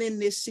even in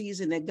this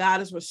season that God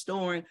is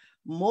restoring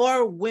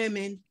more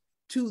women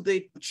to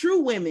the true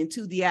women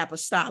to the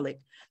apostolic,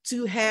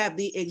 to have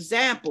the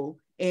example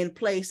in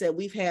place that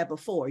we've had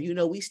before.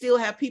 We still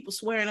have people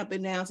swearing up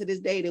and down to this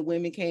day that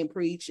women can't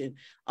preach and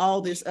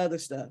all this other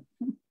stuff.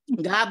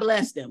 God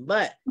bless them.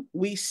 But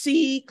we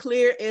see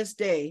clear as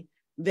day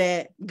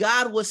that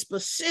God was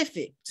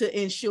specific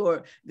to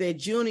ensure that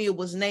Junia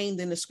was named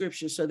in the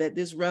scripture so that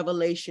this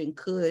revelation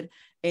could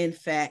in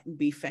fact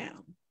be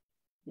found.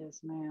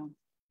 Yes, ma'am.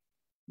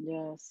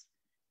 Yes.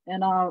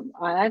 And I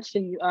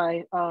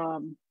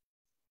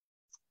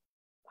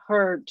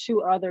heard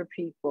two other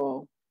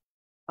people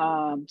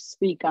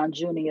speak on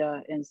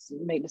Junia and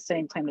make the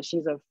same claim that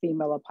she's a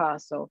female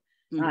apostle.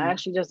 I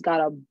actually just got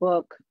a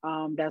book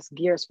that's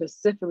geared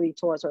specifically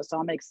towards her, so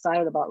I'm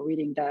excited about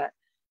reading that.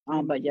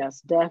 But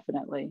yes,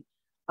 definitely.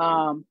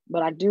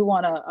 But I do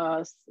want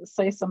to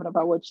say something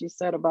about what you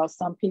said about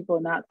some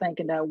people not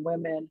thinking that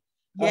women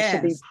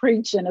should be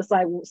preaching. It's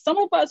like some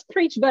of us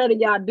preach better than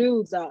y'all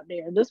dudes out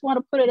there. Just want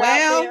to put it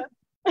out there.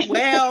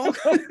 Well,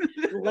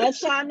 let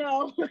y'all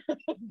know.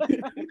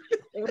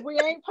 If we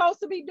ain't supposed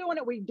to be doing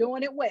it, we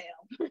doing it well.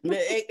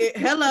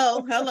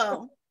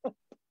 Hello.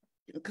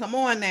 Come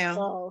on now.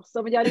 So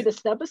some of y'all need to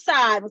step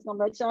aside. I was gonna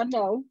let y'all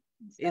know.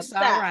 It's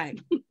all right.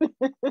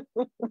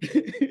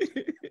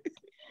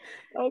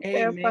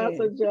 Okay,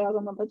 Apostle Jazz,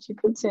 I'm gonna let you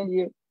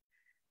continue.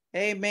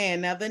 Amen.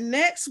 Now, the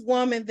next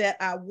woman that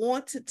I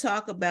want to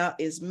talk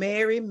about is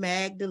Mary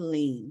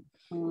Magdalene.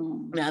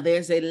 Now,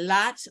 there's a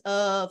lot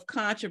of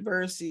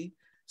controversy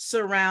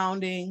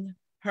surrounding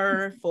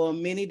her for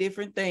many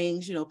different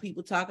things.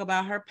 People talk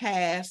about her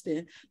past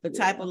and the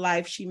type of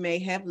life she may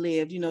have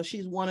lived.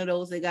 She's one of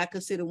those that got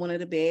considered one of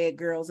the bad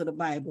girls of the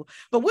Bible.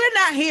 But we're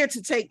not here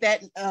to take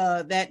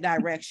that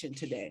direction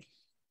today.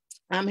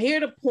 I'm here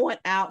to point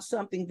out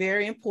something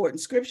very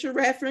important. Scripture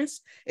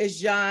reference is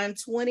John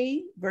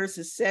 20,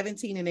 verses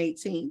 17 and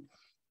 18.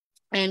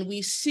 And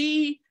we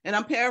see, and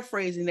I'm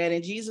paraphrasing that,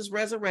 in Jesus'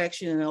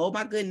 resurrection, and oh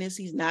my goodness,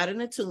 he's not in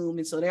a tomb.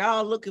 And so they're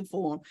all looking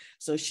for him.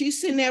 So she's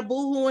sitting there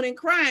boo-hooing and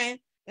crying.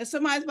 And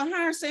somebody's behind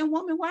her saying,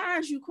 woman, why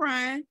aren't you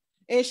crying?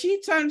 And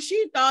she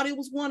thought it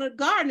was one of the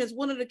gardeners,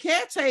 one of the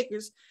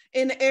caretakers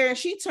in the air. And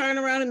she turned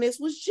around and this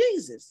was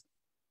Jesus.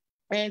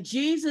 And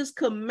Jesus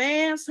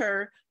commands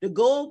her to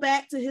go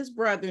back to his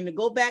brethren, to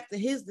go back to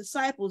his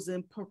disciples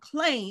and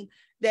proclaim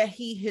that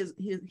he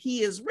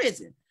is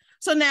risen.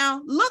 So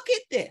now look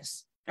at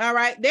this. All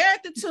right, they're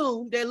at the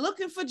tomb. They're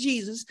looking for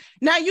Jesus.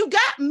 Now you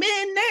got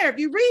men there. If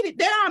you read it,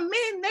 there are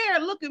men there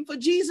looking for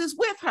Jesus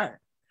with her.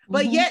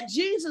 But yet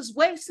Jesus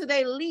waits till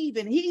they leave,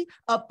 and he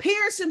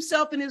appears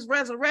himself in his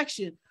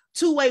resurrection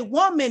to a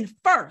woman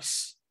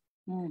first.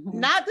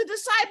 Not the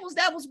disciples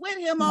that was with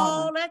him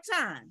all that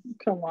time.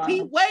 Come on.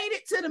 He waited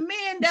to the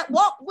men that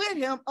walked with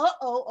him.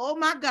 Oh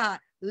my God.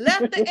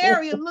 Left the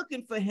area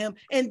looking for him.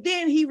 And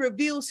then he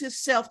reveals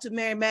himself to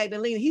Mary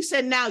Magdalene. He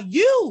said, now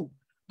you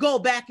go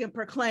back and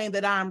proclaim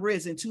that I'm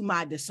risen to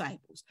my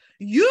disciples.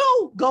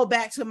 You go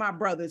back to my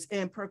brothers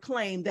and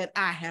proclaim that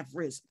I have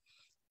risen.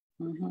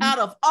 Out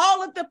of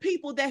all of the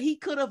people that he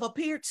could have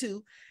appeared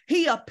to,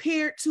 he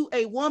appeared to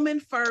a woman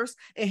first,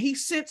 and he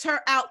sent her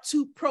out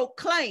to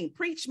proclaim.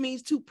 Preach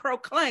means to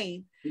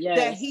proclaim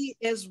that he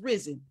is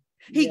risen.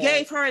 He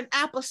gave her an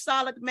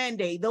apostolic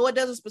mandate, though it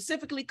doesn't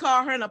specifically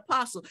call her an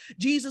apostle.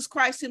 Jesus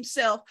Christ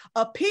himself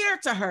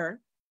appeared to her,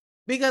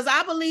 because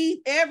I believe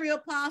every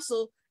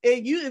apostle,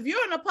 if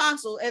you're an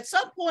apostle, at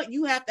some point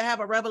you have to have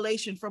a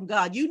revelation from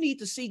God. You need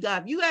to see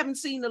God. If you haven't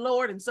seen the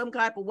Lord in some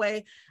type of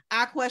way,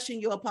 I question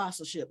your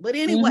apostleship. But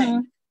anyway,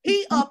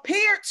 he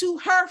appeared to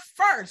her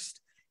first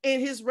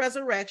in his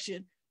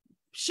resurrection,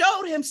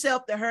 showed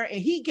himself to her,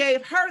 and he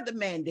gave her the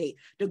mandate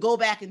to go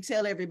back and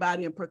tell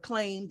everybody and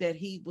proclaim that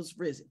he was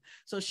risen.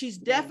 So she's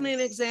definitely an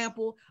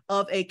example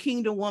of a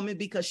kingdom woman,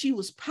 because she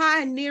was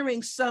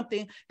pioneering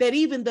something that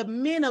even the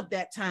men of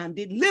that time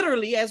did,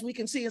 literally, as we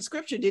can see in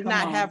scripture, did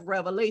not have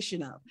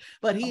revelation of.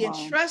 But he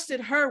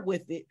entrusted her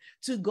with it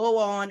to go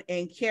on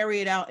and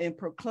carry it out and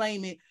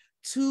proclaim it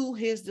to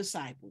his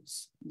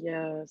disciples.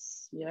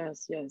 Yes.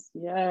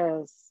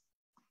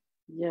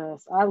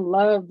 I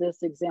love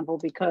this example,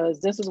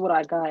 because this is what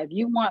I got. If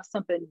you want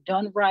something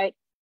done right,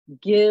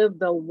 give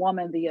the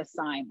woman the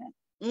assignment.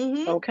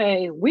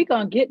 Okay, we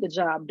gonna get the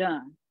job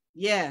done.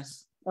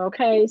 Yes.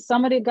 Okay,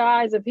 some of the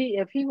guys, if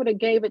he would have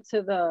gave it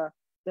to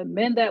the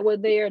men that were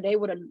there, they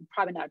would have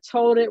probably not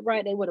told it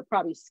right. They would have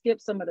probably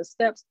skipped some of the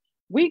steps.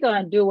 We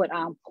gonna do it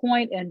on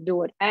point and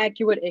do it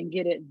accurate and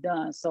get it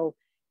done. So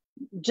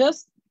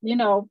just,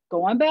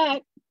 going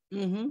back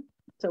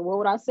to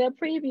what I said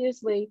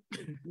previously,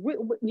 we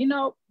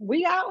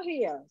out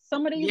here.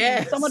 Some of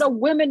the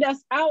women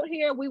that's out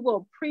here, we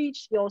will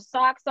preach your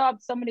socks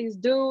up. Some of these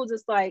dudes,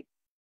 it's like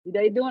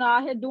they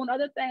out here doing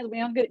other things. We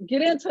don't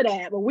get into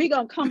that, but we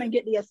gonna come and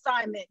get the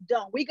assignment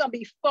done. We gonna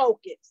be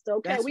focused,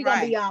 okay? We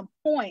gonna be on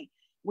point.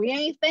 We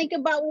ain't thinking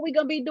about what we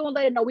gonna be doing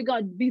later. No, we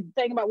gonna be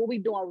thinking about what we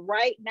doing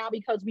right now,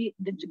 because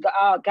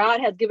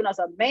God has given us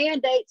a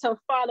mandate to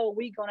follow.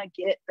 We gonna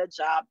get the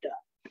job done.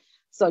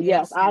 So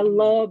yes, I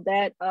love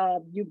that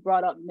you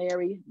brought up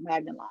Mary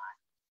Magdalene.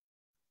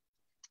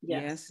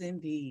 Yes,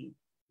 indeed.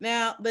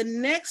 Now, the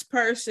next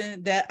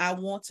person that I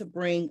want to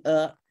bring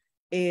up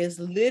is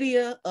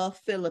Lydia of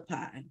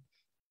Philippi.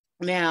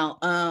 Now,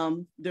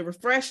 to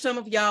refresh some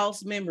of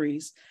y'all's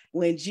memories,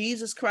 when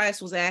Jesus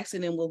Christ was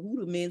asking them, well,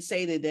 who do men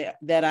say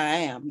that I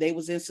am? They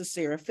was in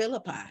Caesarea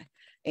Philippi.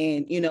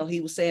 And, he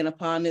was saying,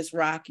 upon this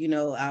rock,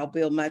 I'll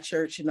build my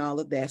church and all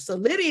of that. So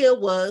Lydia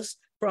was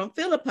from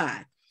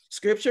Philippi.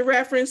 Scripture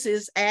reference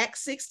is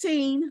Acts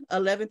 16,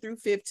 11 through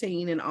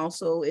 15, and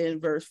also in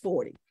verse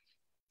 40.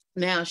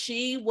 Now,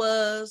 she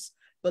was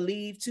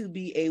believed to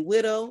be a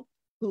widow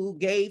who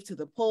gave to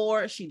the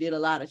poor. She did a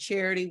lot of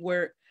charity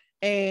work.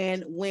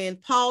 And when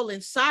Paul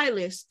and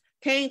Silas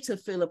came to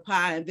Philippi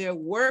and their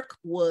work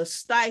was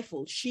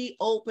stifled, she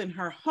opened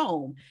her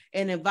home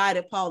and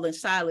invited Paul and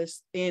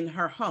Silas in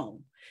her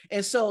home.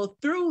 And so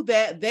through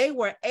that, they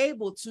were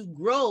able to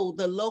grow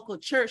the local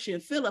church in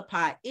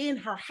Philippi in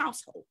her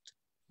household.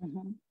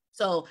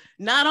 So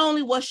not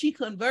only was she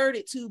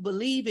converted to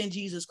believe in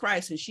Jesus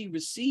Christ and she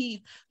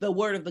received the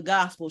word of the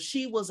gospel,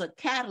 she was a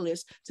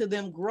catalyst to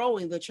them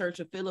growing the church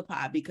of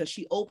Philippi, because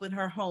she opened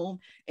her home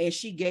and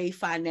she gave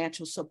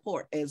financial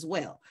support as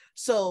well.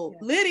 So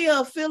Lydia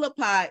of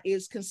Philippi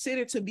is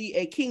considered to be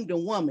a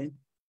kingdom woman,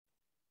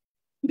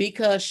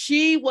 because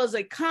she was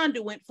a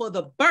conduit for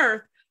the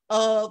birth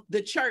of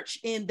the church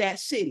in that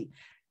city.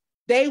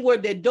 Their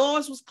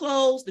doors was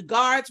closed. The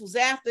guards was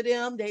after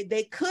them.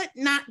 They could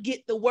not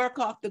get the work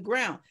off the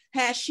ground.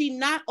 Had she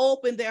not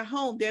opened their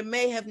home, there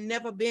may have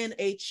never been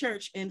a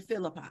church in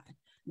Philippi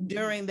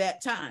during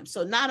that time.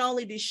 So not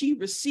only did she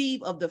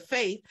receive of the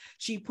faith,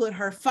 she put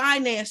her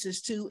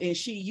finances to, and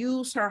she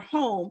used her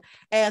home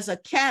as a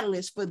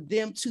catalyst for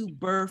them to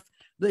birth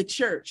the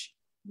church.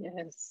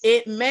 Yes.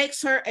 It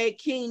makes her a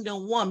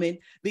kingdom woman,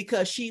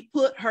 because she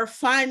put her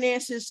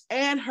finances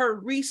and her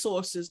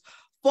resources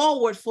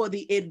forward for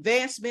the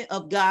advancement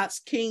of God's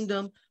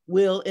kingdom,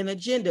 will, and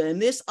agenda.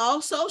 And this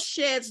also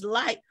sheds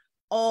light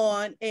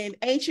on an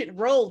ancient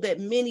role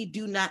that many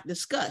do not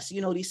discuss. You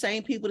know, these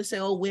same people that say,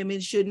 oh, women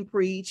shouldn't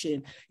preach,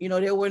 and, you know,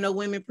 there were no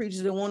women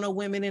preachers, there weren't no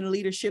women in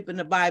leadership in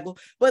the Bible.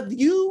 But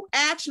you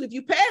actually, if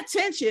you pay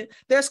attention,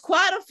 there's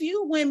quite a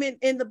few women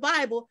in the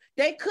Bible.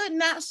 They could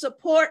not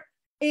support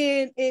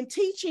in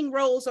teaching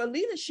roles or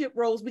leadership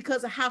roles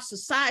because of how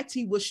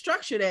society was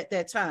structured at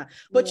that time.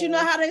 But you know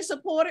how they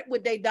support it?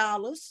 With their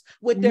dollars,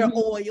 with their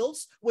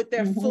oils, with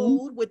their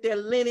food, with their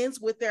linens,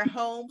 with their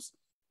homes.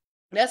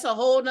 That's a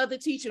whole nother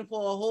teaching for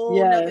a whole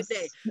nother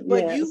day.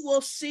 But you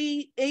will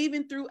see,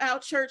 even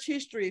throughout church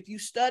history, if you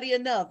study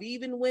enough,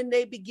 even when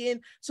they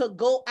begin to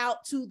go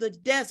out to the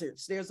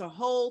deserts, there's a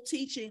whole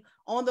teaching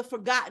on the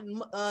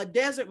forgotten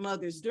desert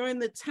mothers during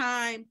the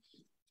time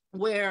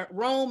where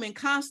Rome and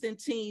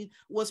Constantine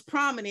was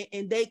prominent,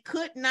 and they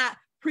could not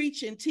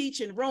preach and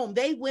teach in Rome.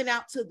 They went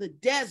out to the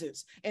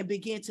deserts and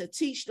began to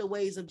teach the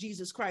ways of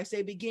Jesus Christ.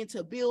 They began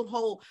to build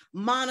whole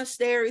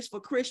monasteries for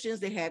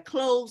Christians. They had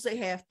clothes, they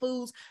had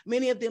foods.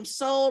 Many of them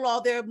sold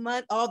all their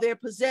money, all their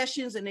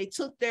possessions, and they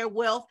took their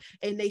wealth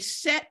and they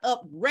set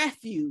up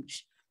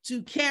refuge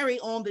to carry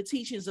on the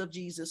teachings of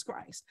Jesus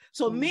Christ.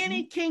 So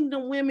many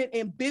kingdom women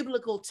in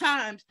biblical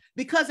times,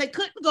 because they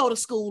couldn't go to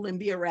school and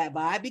be a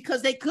rabbi,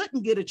 because they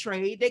couldn't get a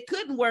trade, they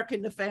couldn't work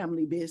in the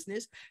family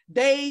business,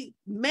 they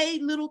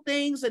made little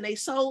things and they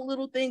sold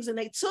little things, and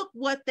they took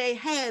what they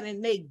had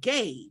and they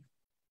gave.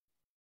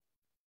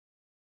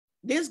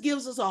 This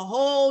gives us a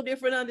whole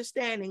different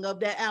understanding of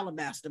that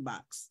alabaster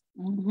box.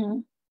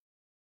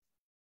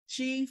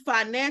 She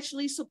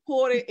financially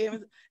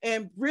supported,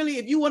 and really,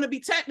 if you want to be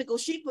technical,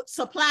 she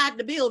supplied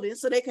the building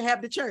so they could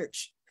have the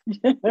church.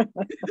 If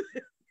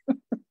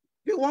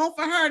it weren't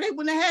for her, they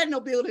wouldn't have had no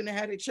building to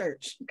have a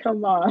church.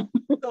 Come on.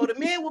 So the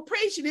men were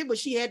preaching it, but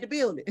she had the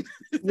building.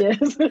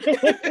 Yes.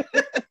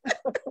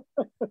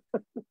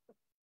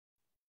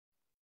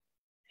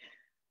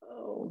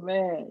 Oh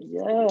man,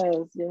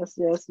 yes.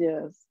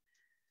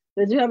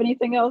 Did you have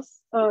anything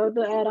else to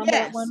add on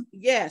that one?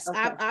 Yes, okay.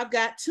 I've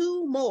got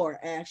two more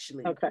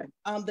actually. Okay.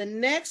 The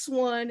next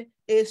one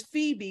is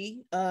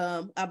Phoebe.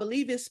 I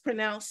believe it's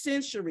pronounced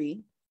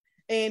Century.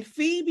 And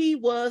Phoebe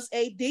was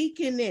a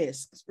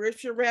deaconess.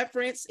 Scripture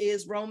reference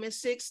is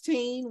Romans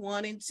 16,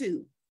 1 and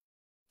 2.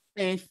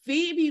 And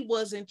Phoebe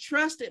was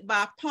entrusted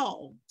by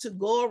Paul to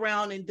go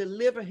around and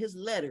deliver his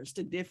letters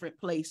to different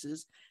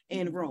places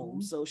in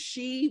Rome. So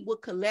she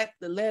would collect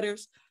the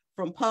letters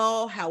from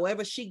Paul,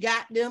 however she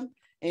got them.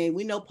 And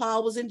we know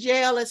Paul was in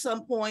jail at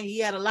some point. He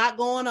had a lot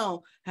going on.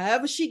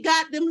 However she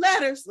got them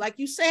letters, like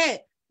you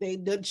said,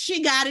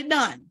 she got it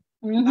done.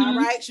 All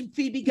right.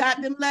 Phoebe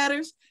got them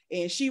letters,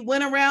 and she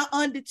went around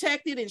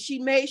undetected, and she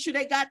made sure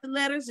they got the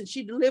letters, and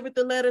she delivered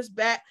the letters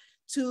back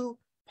to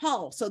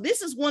Paul. So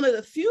this is one of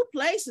the few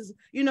places,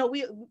 you know,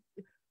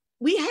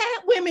 we had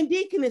women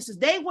deaconesses.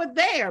 They were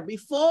there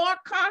before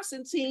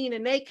Constantine,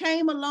 and they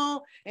came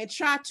along and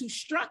tried to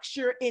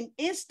structure and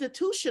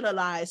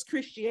institutionalize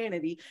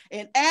Christianity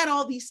and add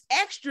all these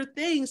extra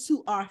things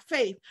to our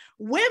faith.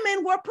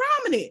 Women were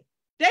prominent.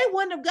 They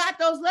wouldn't have got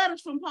those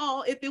letters from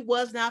Paul if it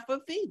was not for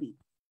Phoebe.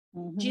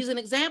 She's an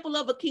example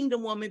of a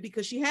kingdom woman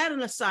because she had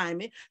an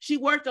assignment. She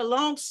worked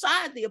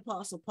alongside the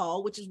Apostle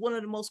Paul, which is one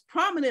of the most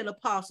prominent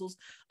apostles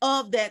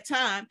of that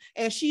time.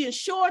 And she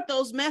ensured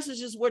those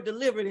messages were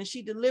delivered, and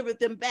she delivered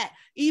them back.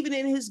 Even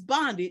in his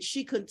bondage,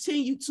 she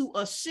continued to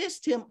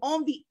assist him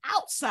on the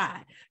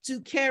outside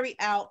to carry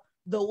out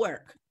the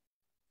work.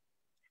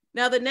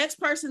 Now, the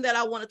next person that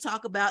I want to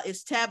talk about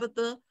is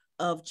Tabitha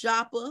of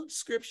Joppa.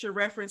 Scripture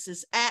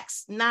references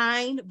Acts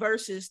 9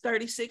 verses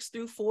 36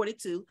 through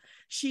 42.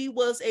 She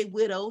was a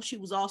widow. She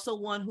was also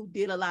one who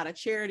did a lot of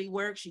charity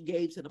work. She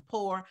gave to the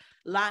poor,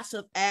 lots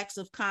of acts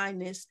of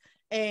kindness.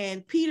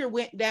 And Peter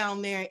went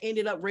down there and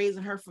ended up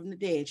raising her from the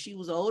dead. She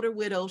was an older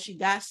widow. She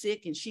got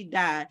sick and she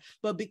died.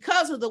 But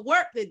because of the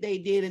work that they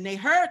did, and they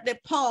heard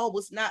that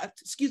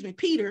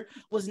Peter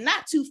was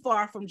not too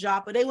far from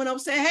Joppa, they went up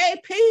and said, "Hey,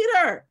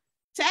 Peter,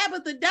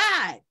 Tabitha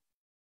died.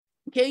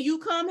 Can you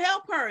come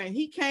help her?" And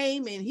he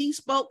came and he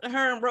spoke to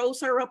her and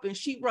rose her up, and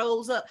she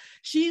rose up.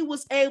 She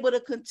was able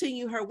to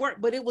continue her work,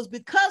 but it was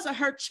because of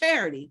her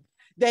charity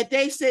that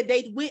they said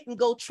they went and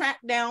go track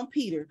down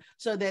Peter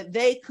so that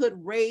they could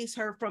raise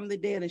her from the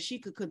dead and she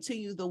could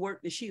continue the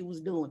work that she was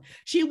doing.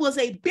 She was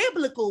a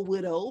biblical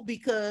widow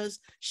because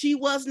she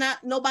was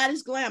not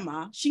nobody's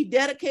grandma. She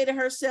dedicated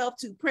herself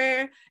to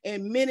prayer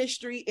and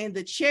ministry and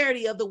the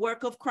charity of the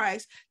work of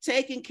Christ,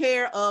 taking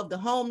care of the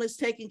homeless,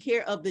 taking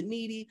care of the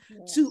needy,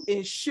 to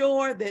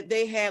ensure that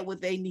they had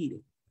what they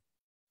needed.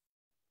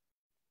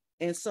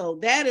 And so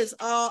that is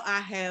all I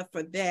have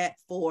for that,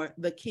 for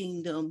the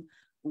kingdom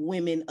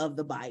women of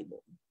the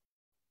Bible.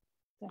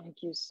 Thank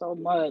you so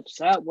much.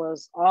 That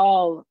was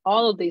all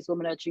of these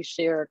women that you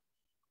shared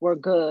were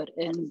good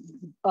and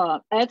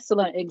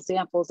excellent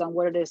examples on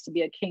what it is to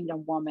be a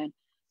kingdom woman.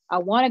 I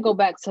want to go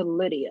back to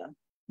Lydia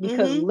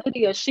because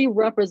Lydia, she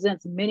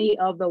represents many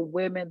of the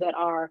women that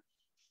are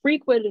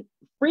frequenting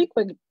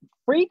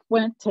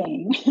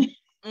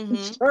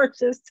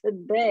churches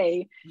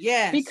today.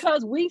 Yes.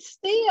 Because we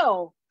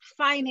still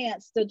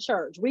finance the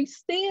church. We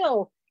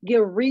still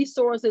give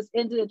resources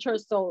into the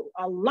church. So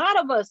a lot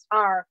of us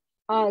are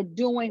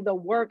doing the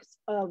works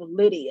of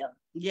Lydia.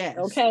 Yes.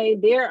 Okay.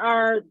 There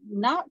are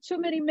not too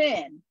many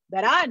men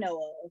that I know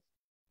of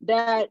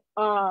that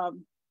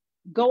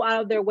go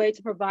out of their way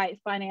to provide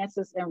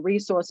finances and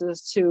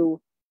resources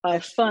to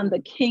fund the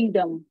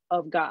kingdom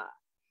of God.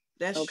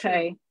 That's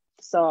okay. True.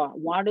 So I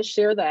wanted to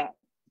share that.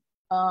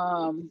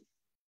 And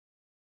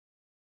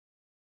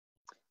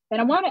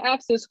I want to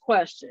ask this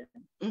question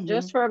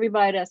just for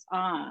everybody that's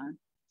on,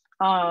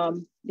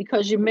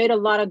 because you made a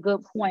lot of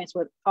good points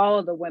with all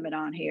of the women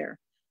on here.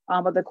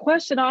 But the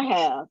question I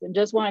have, and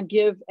just want to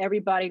give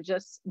everybody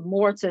just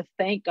more to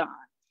think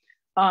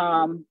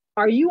on,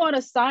 are you on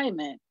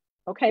assignment?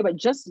 Okay, but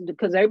just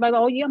because everybody,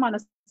 oh yeah, I'm on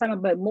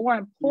assignment, but more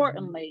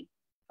importantly,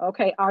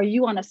 okay, are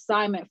you on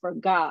assignment for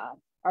God?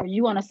 Are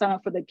you on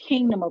assignment for the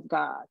kingdom of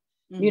God?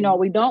 You know,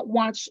 we don't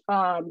want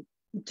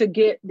to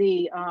get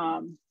the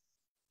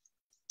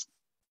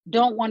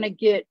don't want to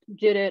get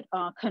it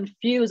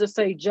confused to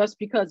say just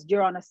because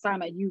you're on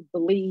assignment you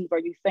believe or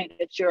you think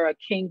that you're a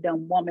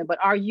kingdom woman, but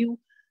are you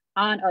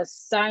on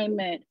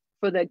assignment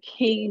for the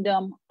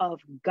kingdom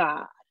of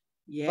God?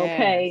 Yes.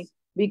 Okay,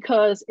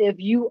 because if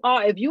you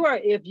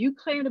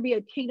claim to be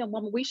a kingdom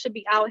woman, we should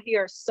be out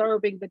here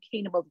serving the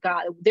kingdom of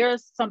God.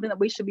 There's something that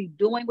we should be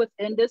doing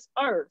within this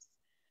earth,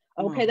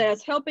 okay, that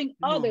is helping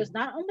others,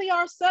 not only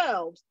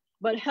ourselves,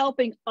 but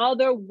helping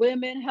other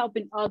women,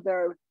 helping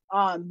other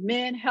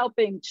men,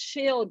 helping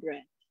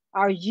children.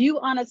 Are you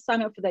on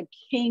assignment for the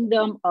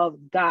kingdom of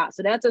God?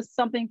 So that's just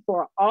something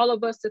for all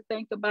of us to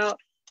think about,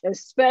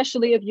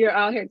 especially if you're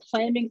out here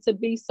claiming to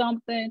be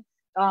something.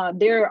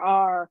 There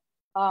are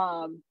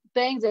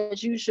things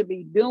that you should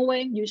be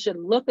doing. You should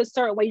look a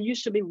certain way. You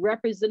should be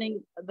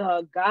representing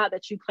the God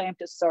that you claim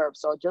to serve.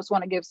 So just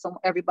want to give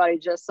everybody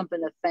just something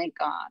to think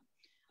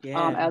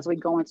on as we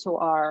go into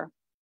our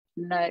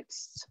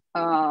next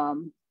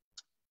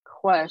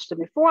question.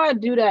 Before I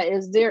do that,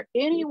 is there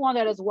anyone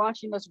that is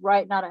watching us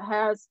right now that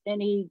has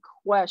any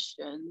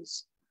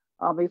questions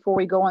before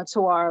we go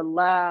into our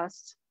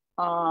last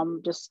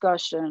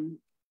discussion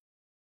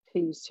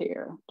piece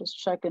here? Just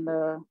checking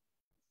the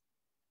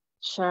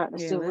chat to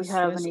see if we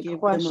have any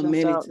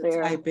questions out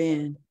there. Type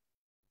in.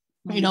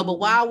 You know, but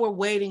while we're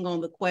waiting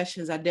on the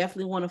questions, I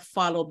definitely want to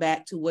follow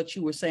back to what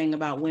you were saying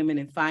about women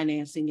in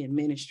financing and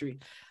ministry.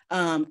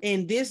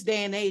 In this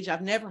day and age,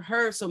 I've never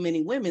heard so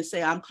many women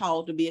say, I'm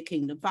called to be a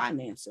kingdom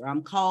financer.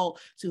 I'm called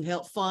to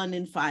help fund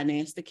and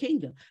finance the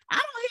kingdom. I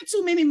don't hear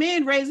too many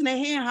men raising their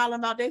hand hollering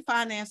about they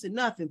financing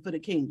nothing for the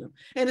kingdom.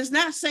 And it's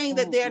not saying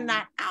that they're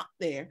not out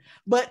there,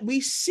 but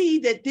we see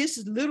that this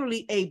is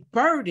literally a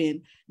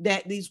burden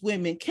that these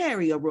women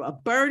carry, a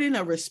burden,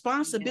 a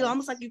responsibility,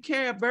 almost like you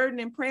carry a burden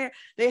in prayer.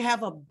 They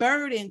have a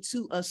burden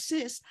to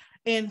assist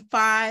and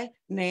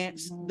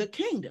finance the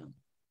kingdom.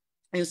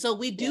 And so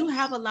we do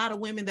have a lot of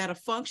women that are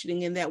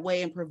functioning in that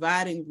way and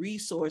providing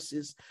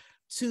resources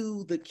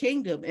to the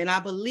kingdom. And I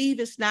believe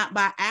it's not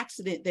by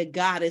accident that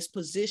God is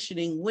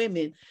positioning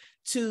women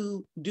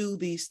to do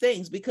these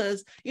things,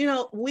 because, you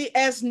know, we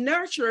as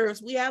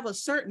nurturers, we have a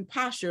certain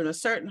posture and a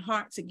certain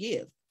heart to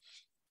give.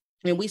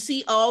 And we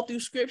see all through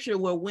scripture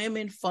where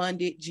women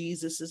funded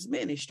Jesus's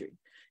ministry.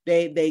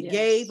 They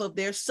gave of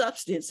their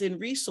substance and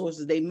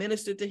resources. They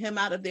ministered to him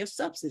out of their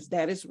substance.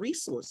 That is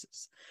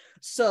resources.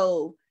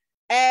 So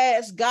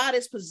as God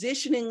is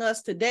positioning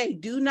us today,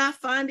 do not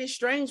find it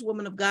strange,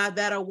 women of God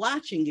that are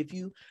watching. If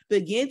you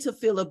begin to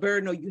feel a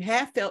burden, or you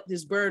have felt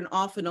this burden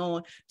off and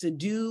on to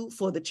do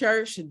for the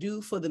church, to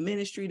do for the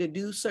ministry, to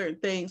do certain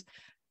things,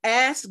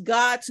 ask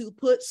God to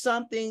put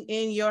something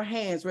in your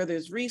hands, whether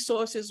it's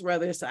resources,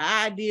 whether it's an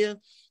idea,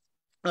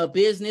 a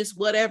business,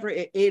 whatever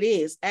it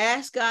is.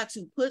 Ask God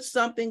to put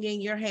something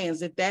in your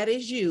hands, if that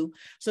is you,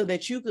 so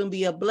that you can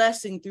be a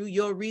blessing through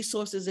your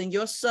resources and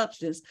your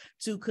substance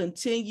to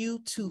continue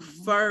to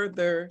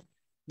further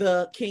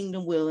the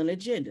kingdom will and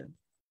agenda.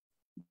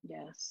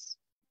 Yes.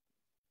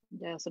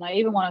 And I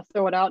even want to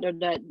throw it out there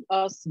that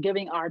us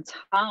giving our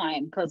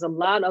time, because a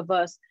lot of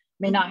us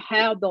may not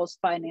have those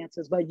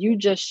finances, but you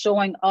just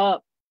showing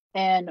up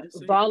and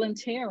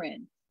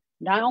volunteering,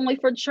 not only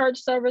for church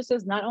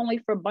services, not only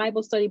for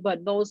Bible study,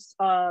 but those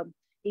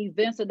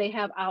events that they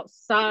have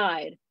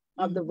outside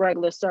of the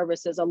regular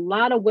services. A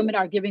lot of women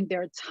are giving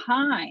their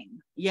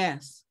time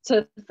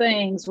to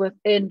things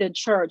within the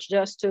church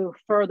just to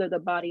further the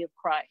body of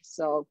Christ.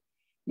 So,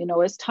 you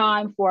know, it's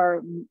time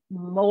for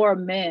more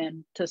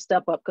men to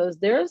step up, because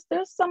there's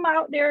some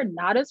out there,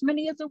 not as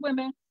many as the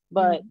women,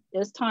 but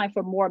it's time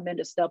for more men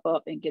to step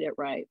up and get it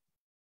right.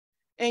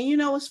 And you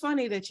know, it's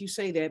funny that you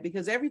say that,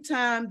 because every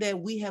time that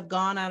we have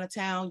gone out of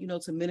town, you know,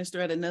 to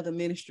minister at another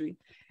ministry,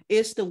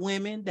 it's the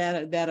women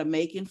that are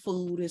making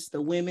food. It's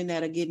the women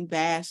that are getting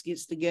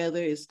baskets together.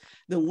 It's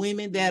the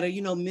women that are,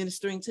 you know,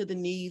 ministering to the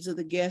needs of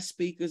the guest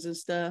speakers and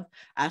stuff.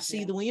 I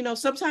see the, you know,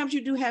 sometimes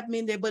you do have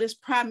men there, but it's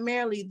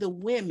primarily the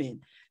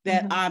women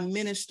that are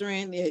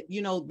ministering at,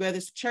 you know, whether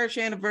it's church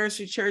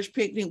anniversary, church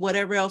picnic,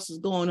 whatever else is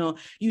going on.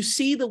 You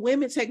see the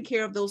women taking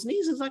care of those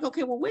needs. It's like,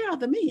 okay, well, where are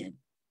the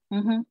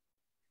men?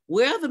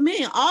 Where are the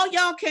men? All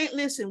y'all can't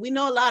listen. We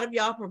know a lot of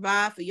y'all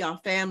provide for y'all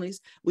families.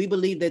 We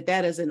believe that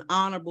that is an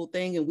honorable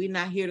thing, and we're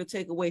not here to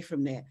take away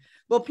from that.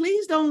 But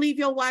please don't leave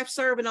your wife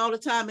serving all the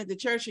time at the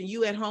church and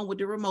you at home with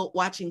the remote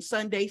watching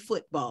Sunday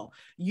football.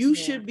 You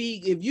should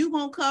be, if you're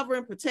going to cover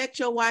and protect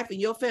your wife and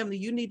your family,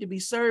 you need to be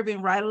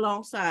serving right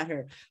alongside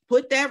her.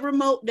 Put that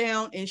remote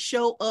down and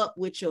show up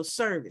with your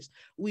service.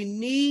 We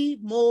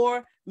need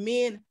more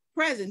men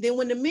present. Then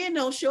when the men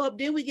don't show up,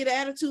 then we get an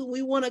attitude.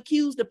 We want to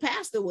accuse the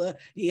pastor. Well,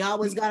 he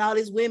always got all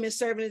these women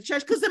serving in the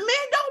church, because the men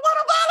don't want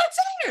to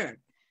volunteer.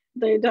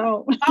 They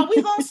don't. Are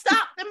we going to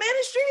stop the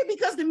ministry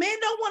because the men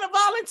don't want to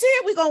volunteer?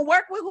 We're going to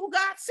work with who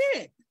God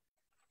sent.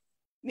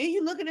 Then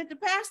you're looking at the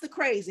pastor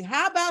crazy.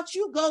 How about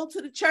you go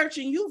to the church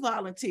and you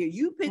volunteer?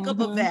 You pick up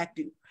a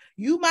vacuum.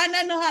 You might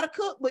not know how to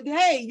cook, but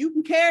hey, you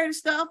can carry the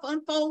stuff,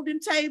 unfolding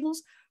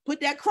tables,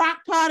 put that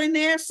crock pot in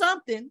there,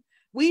 something.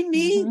 We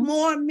need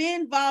more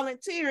men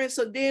volunteering,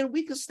 so then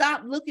we can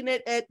stop looking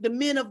at the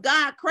men of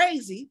God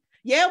crazy.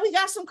 Yeah, we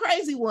got some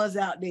crazy ones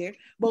out there,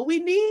 but we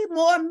need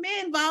more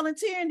men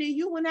volunteering. Then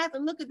you wouldn't have to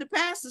look at the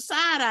pastor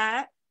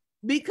side-eyed,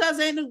 because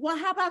well,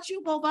 how about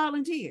you go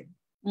volunteer?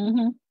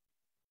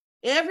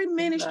 Every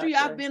ministry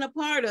I've been a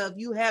part of,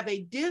 you have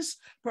a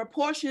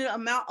disproportionate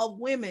amount of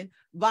women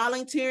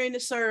volunteering to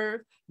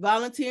serve,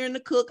 volunteering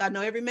to cook. I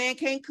know every man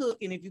can't cook,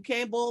 and if you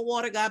can't boil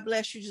water, God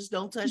bless you, just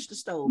don't touch the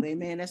stove.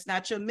 Amen. That's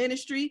not your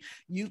ministry.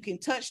 You can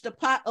touch the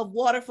pot of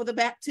water for the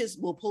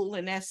baptismal pool,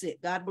 and that's it.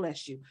 God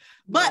bless you.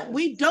 But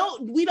we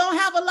don't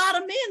have a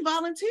lot of men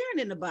volunteering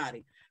in the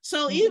body.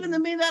 So even the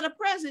men that are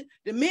present,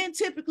 the men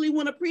typically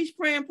want to preach,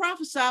 pray, and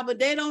prophesy, but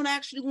they don't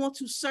actually want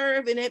to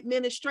serve in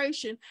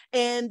administration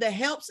and the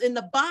helps in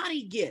the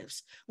body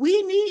gifts.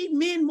 We need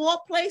men more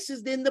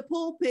places than the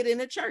pulpit in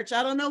the church.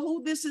 I don't know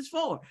who this is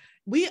for.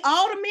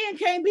 All the men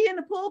can't be in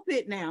the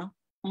pulpit now.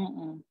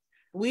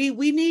 We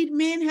need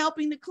men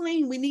helping to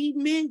clean. We need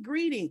men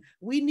greeting.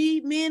 We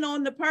need men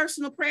on the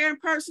personal prayer and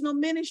personal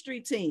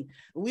ministry team.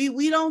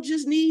 We don't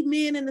just need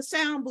men in the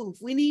sound booth.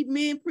 We need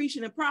men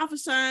preaching and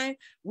prophesying.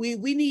 We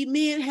need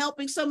men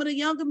helping some of the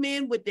younger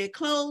men with their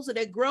clothes or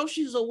their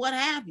groceries or what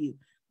have you.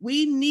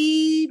 We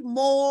need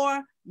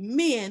more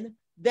men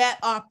that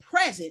are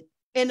present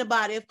in the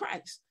body of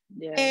Christ.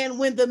 And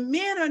when the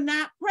men are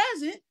not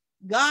present,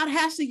 God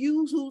has to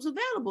use who's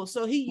available.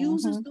 So he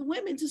uses the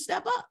women to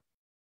step up.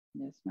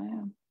 Yes,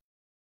 ma'am.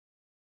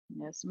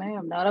 Yes,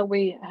 ma'am. Now that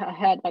we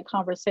had that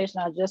conversation,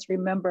 I just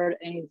remembered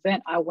an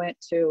event I went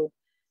to.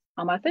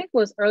 I think it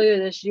was earlier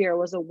this year. It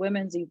was a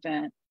women's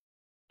event,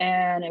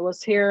 and it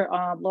was here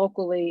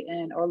locally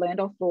in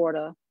Orlando,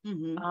 Florida.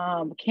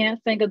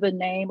 Can't think of the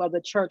name of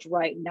the church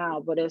right now,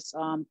 but it's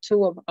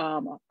two of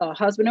a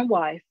husband and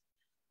wife,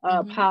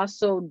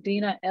 Apostle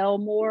Dina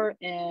Elmore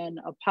and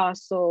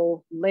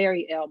Apostle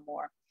Larry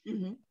Elmore.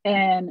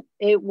 And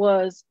it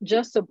was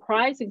just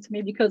surprising to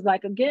me because,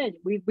 like, again,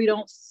 we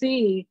don't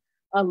see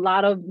a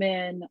lot of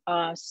men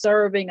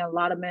serving, a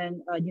lot of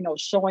men,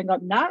 showing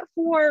up, not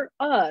for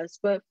us,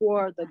 but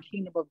for the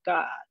kingdom of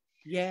God.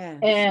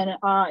 And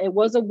it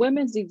was a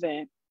women's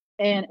event,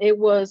 and it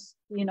was,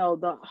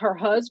 her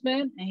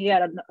husband, and he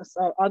had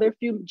other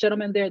few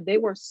gentlemen there. They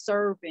were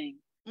serving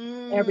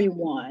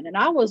everyone. And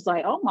I was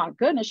like, oh my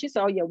goodness. She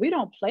said, oh yeah, we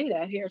don't play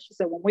that here. She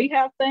said, when we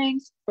have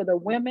things for the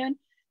women,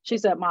 she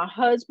said, my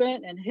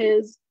husband and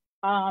his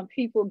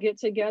people get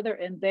together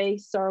and they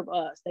serve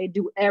us. They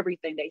do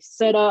everything. They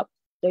set up,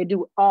 they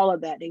do all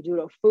of that. They do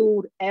the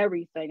food,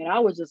 everything. And I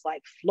was just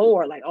like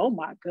floored, like, oh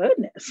my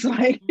goodness,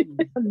 like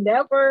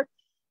never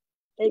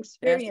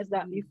experienced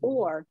that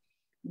before.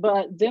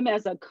 But them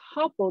as a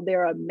couple,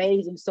 they're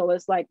amazing. So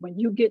it's like when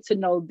you get to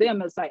know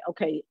them, it's like,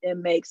 okay, it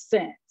makes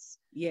sense.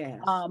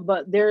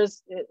 But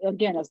there's,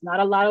 again, it's not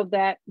a lot of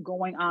that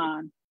going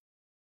on.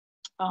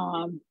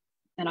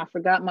 And I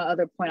forgot my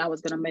other point I was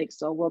going to make,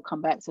 so we'll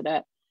come back to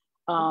that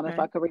if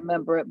I could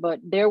remember it. But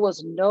there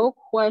was no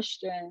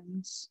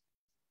questions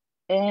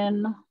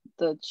in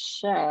the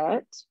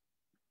chat.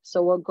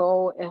 So we'll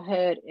go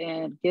ahead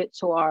and get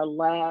to our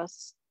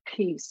last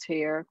piece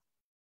here.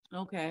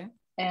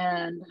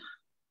 And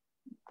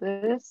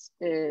this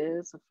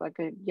is, if I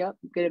could, get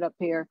it up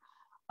here.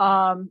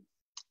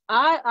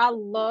 I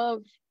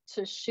love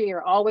to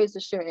share, always to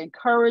share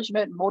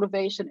encouragement,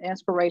 motivation,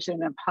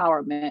 inspiration, and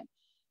empowerment.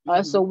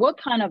 So what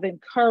kind of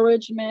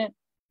encouragement,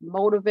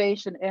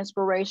 motivation,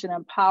 inspiration,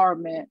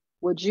 empowerment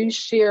would you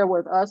share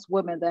with us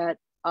women that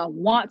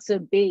want to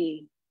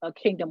be a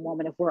kingdom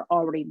woman if we're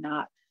already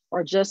not,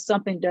 or just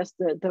something just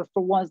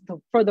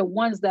for the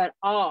ones that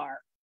are?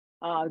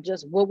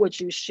 just what would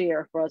you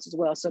share for us as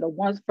well? So the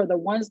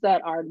ones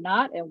that are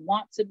not and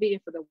want to be,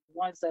 and for the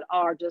ones that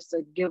are, just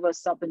to give us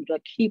something to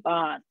keep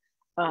on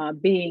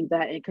being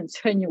that and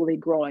continually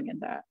growing in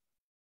that.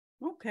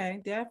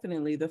 Okay,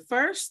 definitely. The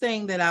first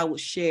thing that I would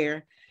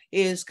share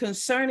is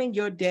concerning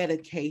your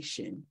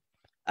dedication.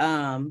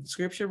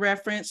 Scripture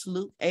reference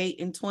Luke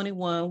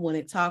 8:21, when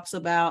it talks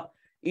about,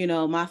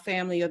 my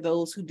family are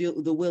those who do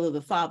the will of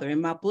the Father.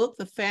 In my book,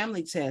 The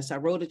Family Test, I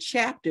wrote a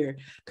chapter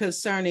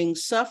concerning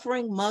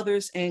suffering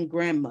mothers and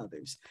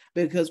grandmothers,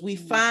 because we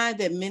find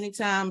that many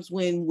times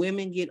when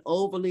women get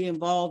overly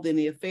involved in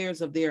the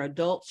affairs of their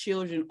adult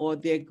children or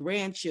their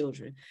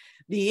grandchildren,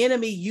 the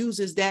enemy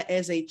uses that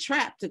as a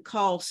trap to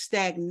cause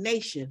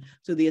stagnation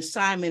to the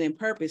assignment and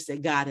purpose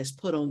that God has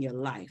put on your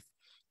life.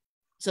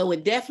 So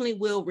it definitely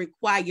will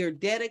require your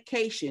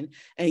dedication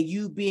and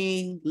you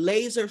being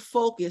laser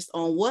focused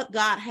on what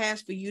God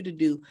has for you to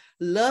do.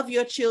 Love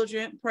your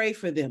children, pray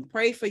for them,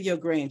 pray for your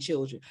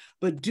grandchildren,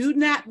 but do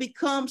not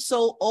become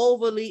so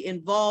overly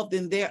involved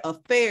in their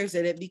affairs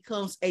that it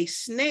becomes a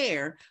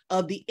snare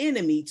of the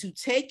enemy to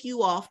take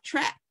you off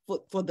track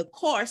for the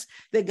course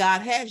that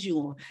God has you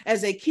on.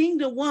 As a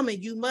kingdom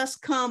woman, you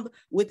must come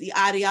with the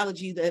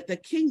ideology that the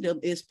kingdom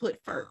is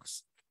put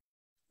first.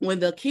 When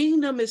the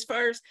kingdom is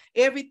first,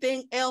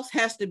 everything else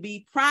has to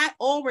be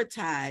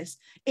prioritized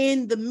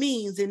in the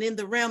means and in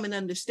the realm and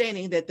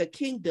understanding that the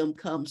kingdom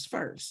comes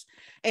first.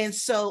 And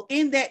so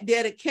in that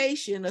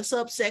dedication, a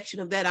subsection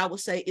of that, I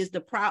would say, is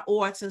the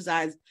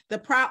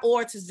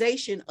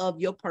prioritization of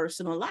your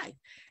personal life.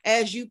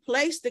 As you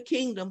place the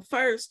kingdom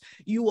first,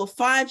 you will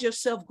find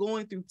yourself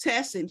going through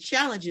tests and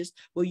challenges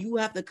where you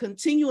have to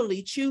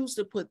continually choose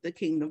to put the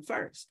kingdom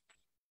first.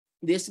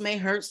 This may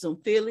hurt some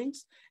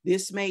feelings.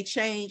 This may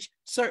change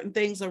certain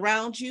things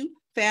around you.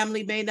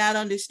 Family may not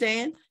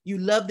understand. You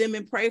love them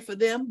and pray for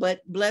them,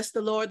 but bless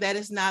the Lord, that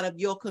is not of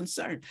your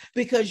concern,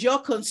 because your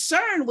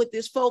concern with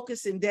this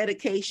focus and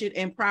dedication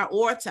and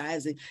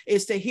prioritizing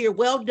is to hear,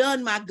 "Well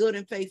done, my good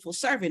and faithful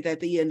servant,"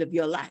 at the end of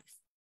your life.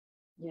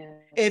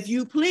 Yes. If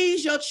you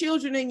please your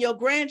children and your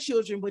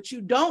grandchildren, but you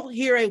don't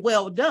hear a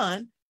 "well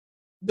done,"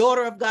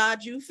 daughter of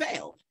God, you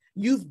failed.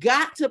 You've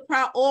got to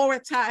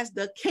prioritize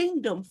the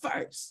kingdom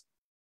first.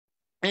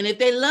 And if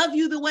they love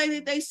you the way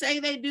that they say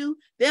they do,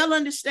 they'll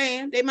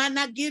understand. They might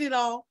not get it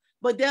all,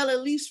 but they'll at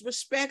least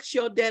respect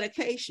your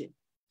dedication.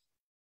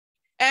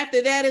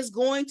 After that is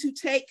going to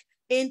take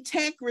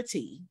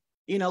integrity.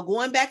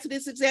 Going back to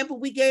this example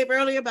we gave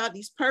earlier about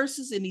these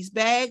purses and these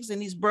bags and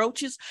these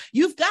brooches,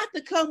 you've got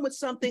to come with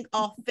something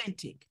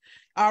authentic.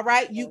 All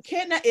right. You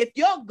cannot, if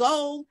your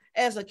goal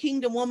as a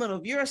kingdom woman, or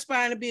if you're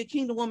aspiring to be a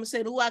kingdom woman,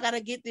 say, "Oh, I got to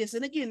get this."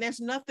 And again, there's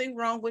nothing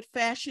wrong with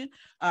fashion.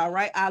 All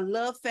right. I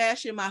love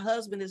fashion. My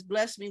husband has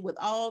blessed me with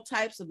all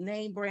types of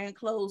name brand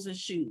clothes and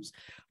shoes.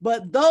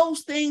 But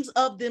those things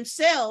of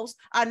themselves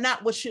are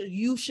not what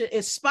you should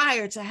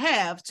aspire to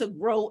have to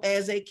grow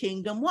as a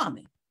kingdom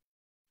woman.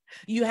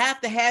 You have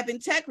to have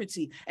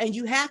integrity and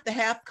you have to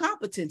have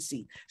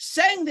competency.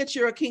 Saying that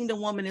you're a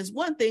kingdom woman is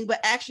one thing, but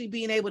actually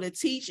being able to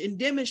teach and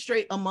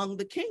demonstrate among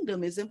the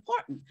kingdom is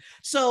important.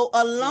 So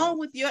along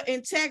with your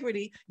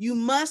integrity, you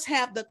must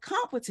have the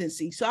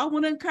competency. So I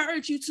want to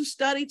encourage you to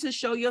study to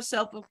show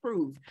yourself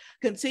approved.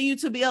 Continue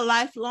to be a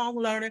lifelong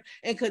learner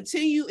and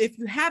continue, if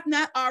you have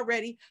not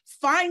already,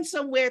 find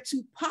somewhere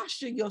to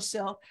posture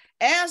yourself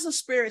as a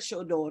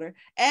spiritual daughter,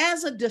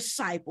 as a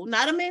disciple,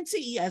 not a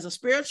mentee, as a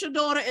spiritual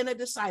daughter and a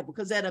disciple,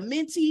 because at a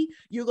mentee,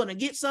 you're going to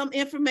get some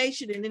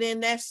information and then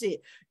that's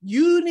it.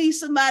 You need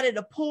somebody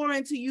to pour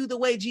into you the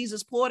way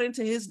Jesus poured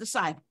into his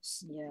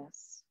disciples.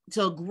 Yes.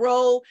 To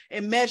grow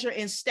and measure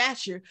in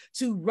stature,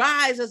 to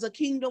rise as a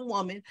kingdom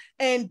woman,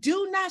 and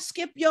do not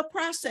skip your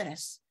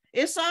process.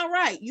 It's all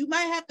right. You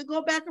might have to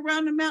go back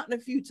around the mountain a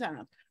few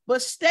times,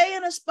 but stay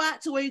in a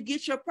spot to where you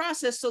get your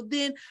process. So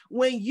then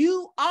when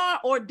you are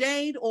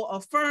ordained or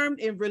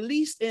affirmed and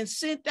released and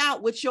sent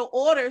out with your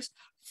orders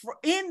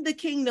in the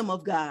kingdom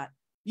of God,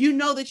 you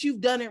know that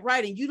you've done it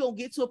right. And you don't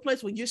get to a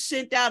place where you're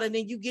sent out and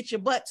then you get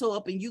your butt tore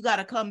up and you got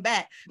to come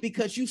back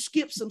because you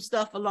skipped some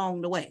stuff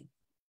along the way.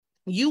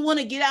 You want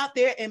to get out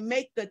there and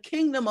make the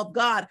kingdom of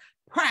God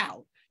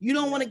proud. You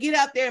don't want to get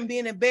out there and be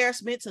an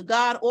embarrassment to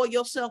God or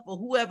yourself or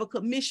whoever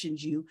commissioned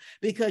you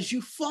because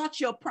you fought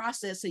your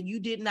process and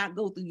you did not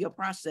go through your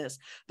process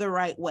the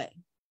right way.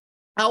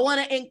 I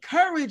want to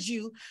encourage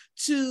you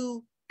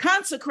to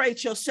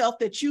consecrate yourself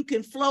that you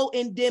can flow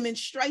in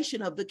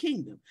demonstration of the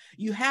kingdom.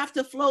 You have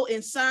to flow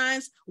in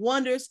signs,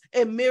 wonders,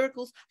 and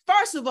miracles.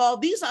 First of all,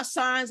 these are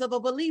signs of a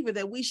believer,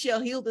 that we shall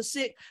heal the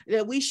sick,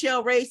 that we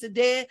shall raise the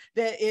dead,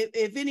 that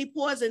if any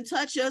poison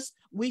touch us,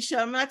 we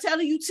shall. I'm not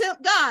telling you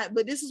tempt God,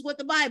 but this is what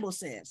the Bible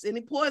says.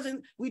 Any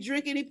poison, we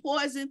drink any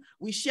poison,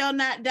 we shall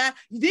not die.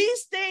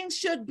 These things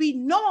should be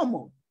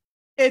normal.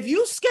 If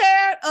you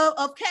scared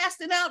of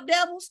casting out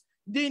devils,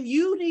 then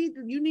you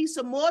need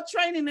some more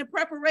training and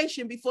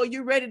preparation before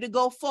you're ready to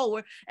go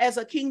forward as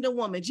a kingdom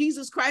woman.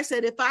 Jesus Christ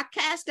said, if I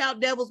cast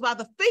out devils by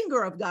the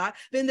finger of God,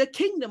 then the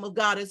kingdom of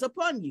God is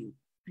upon you.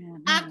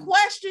 Mm-hmm. I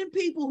question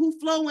people who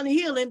flow in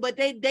healing, but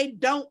they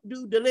don't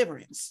do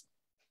deliverance.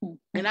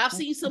 And I've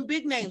seen some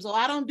big names. Oh,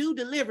 I don't do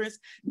deliverance.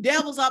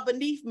 Devils are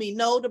beneath me.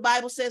 No, the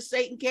Bible says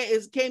Satan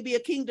can't be a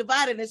king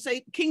divided,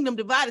 and kingdom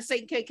divided,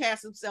 Satan can't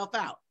cast himself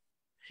out.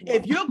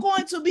 If you're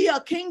going to be a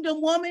kingdom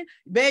woman,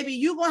 baby,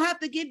 you're going to have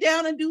to get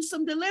down and do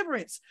some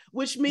deliverance,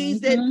 which means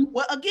that,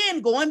 well,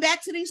 again, going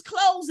back to these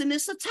clothes and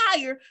this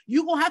attire,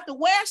 you're going to have to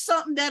wear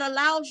something that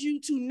allows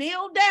you to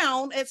kneel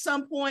down at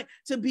some point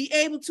to be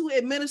able to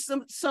administer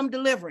some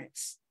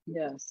deliverance.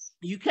 Yes.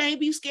 You can't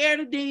be scared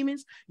of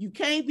demons. You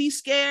can't be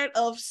scared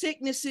of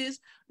sicknesses.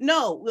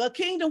 No, a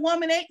kingdom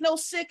woman ain't no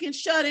sick and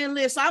shut in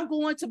list. I'm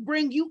going to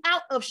bring you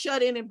out of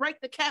shut in and break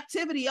the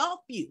captivity off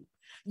you.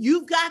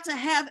 You've got to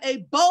have a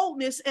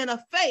boldness and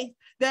a faith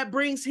that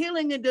brings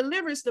healing and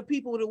deliverance to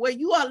people to where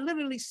you are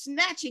literally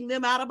snatching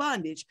them out of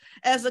bondage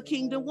as a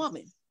kingdom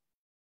woman.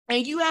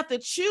 And you have to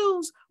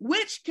choose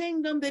which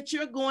kingdom that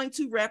you're going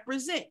to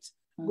represent.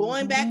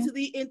 Going back to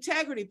the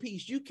integrity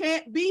piece, you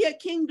can't be a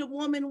kingdom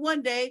woman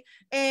one day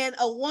and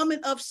a woman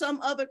of some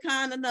other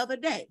kind another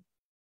day.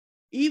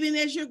 Even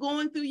as you're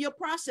going through your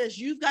process,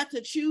 you've got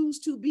to choose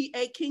to be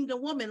a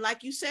kingdom woman.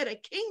 Like you said, a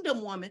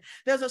kingdom woman,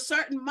 there's a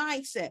certain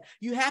mindset.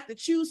 You have to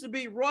choose to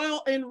be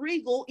royal and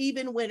regal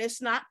even when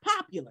it's not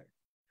popular.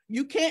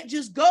 You can't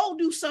just go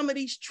do some of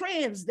these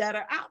trends that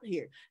are out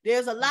here.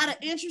 There's a lot of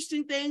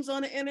interesting things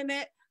on the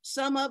internet.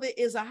 Some of it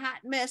is a hot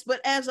mess, but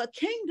as a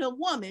kingdom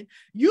woman,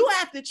 you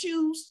have to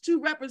choose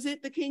to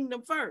represent the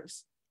kingdom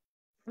first.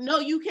 No,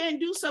 you can't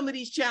do some of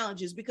these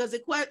challenges because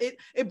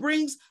it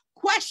brings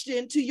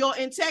question to your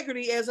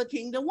integrity as a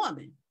kingdom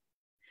woman.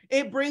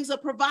 It brings a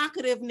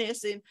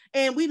provocativeness,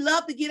 and we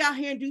love to get out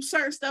here and do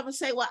certain stuff and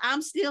say, well,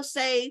 I'm still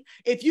saved.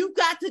 If you've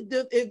got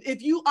to,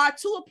 if you are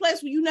to a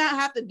place where you now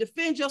have to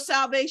defend your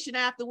salvation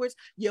afterwards,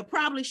 you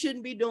probably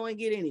shouldn't be doing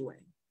it anyway.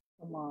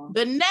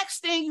 The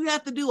next thing you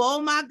have to do,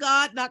 oh my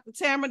God, Dr.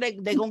 Tamara,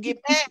 they're going to get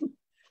mad.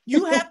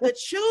 You have to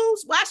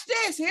choose, watch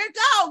this, here it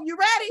go, you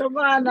ready? Come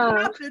on now. You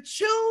have to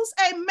choose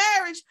a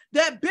marriage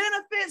that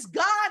benefits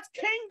God's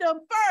kingdom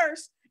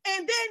first,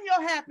 and then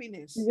your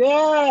happiness.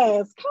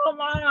 Yes,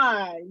 come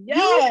on. Yes.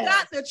 You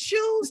got to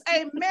choose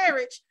a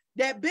marriage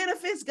that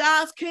benefits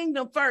God's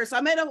kingdom first. I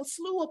made a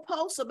slew of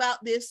posts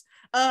about this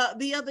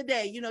the other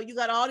day. You know, you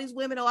got all these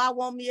women, oh, I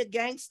want me a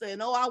gangster,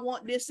 and oh, I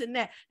want this and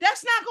that.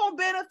 That's not going to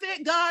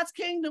benefit God's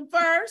kingdom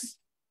first.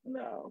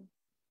 No.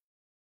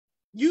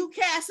 You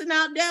casting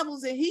out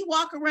devils and he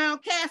walk around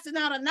casting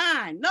out a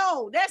 9.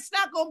 No, that's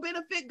not going to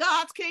benefit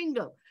God's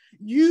kingdom.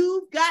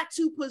 You've got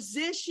to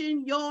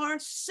position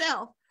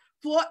yourself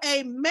for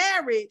a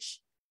marriage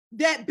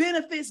that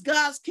benefits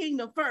God's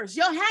kingdom first.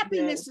 Your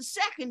happiness is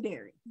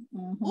secondary.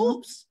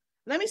 Oops.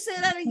 Let me say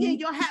that again.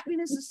 Your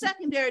happiness is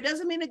secondary.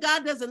 Doesn't mean that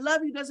God doesn't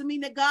love you. Doesn't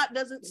mean that God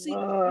doesn't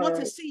want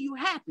to see you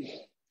happy.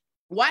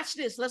 Watch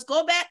this. Let's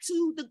go back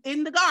to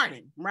in the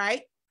garden,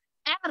 right?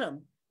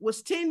 Adam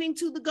was tending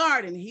to the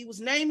garden. He was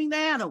naming the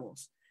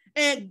animals.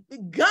 And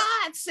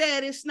God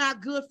said, it's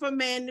not good for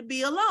man to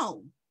be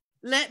alone.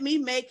 Let me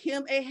make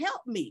him a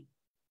helpmeet.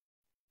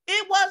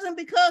 It wasn't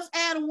because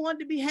Adam wanted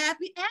to be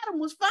happy. Adam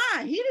was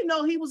fine. He didn't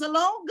know he was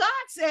alone. God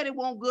said it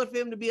wasn't good for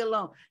him to be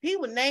alone. He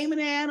was naming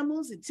the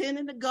animals and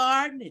tending the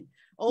garden and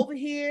over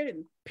here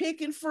and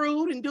picking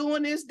fruit and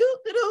doing this.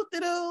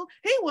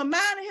 He was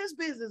minding his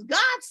business. God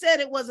said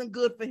it wasn't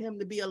good for him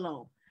to be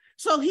alone.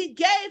 So he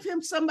gave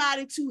him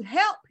somebody to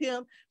help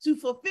him to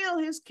fulfill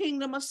his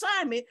kingdom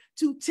assignment,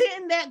 to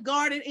tend that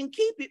garden and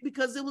keep it,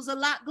 because there was a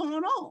lot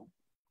going on.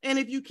 And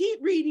if you keep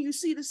reading, you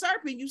see the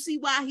serpent, you see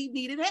why he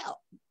needed help.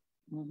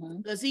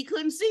 Because he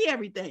couldn't see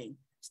everything.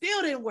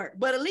 Still didn't work.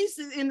 But at least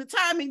in the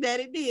timing that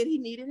it did, he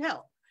needed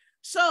help.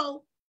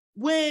 So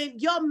when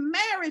your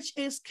marriage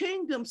is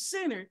kingdom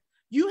centered,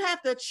 you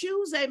have to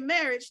choose a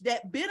marriage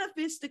that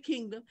benefits the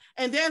kingdom.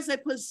 And there's a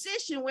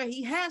position where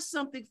he has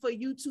something for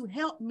you to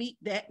help meet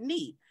that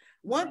need.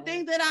 One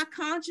thing that I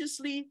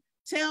consciously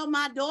tell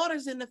my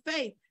daughters in the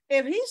faith,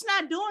 if he's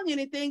not doing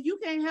anything, you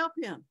can't help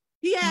him.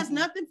 He has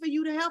nothing for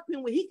you to help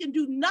him with. He can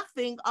do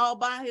nothing all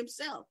by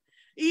himself.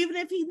 Even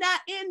if he's not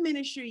in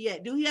ministry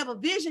yet, do he have a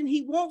vision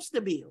he wants to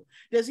build?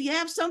 Does he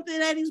have something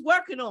that he's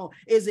working on?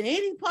 Is there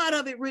any part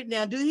of it written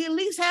down? Do he at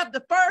least have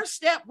the first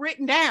step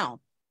written down?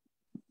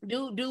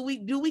 Do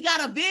we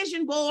got a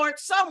vision board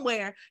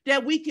somewhere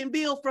that we can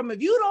build from?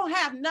 If you don't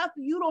have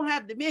nothing, you don't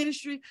have the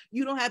ministry,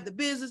 you don't have the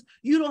business,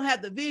 you don't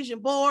have the vision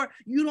board,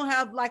 you don't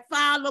have like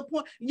 5 little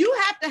points, you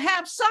have to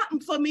have something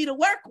for me to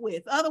work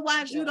with.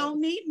 Otherwise, you don't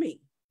need me.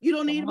 You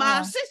don't need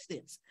my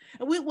assistance.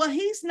 And well,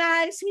 he's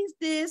nice. He's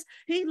this.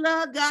 He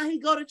loves God. He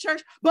go to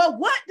church. But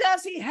what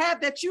does he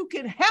have that you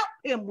can help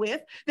him with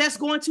that's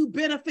going to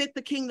benefit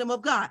the kingdom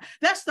of God?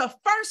 That's the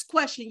first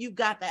question you've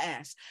got to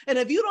ask. And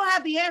if you don't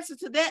have the answer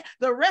to that,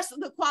 the rest of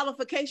the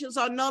qualifications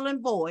are null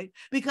and void,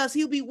 because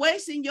he'll be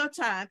wasting your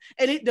time,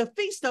 and it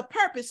defeats the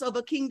purpose of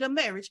a kingdom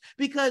marriage,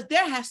 because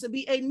there has to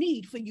be a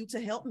need for you to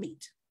help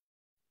meet.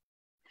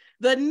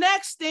 The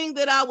next thing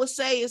that I would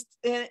say is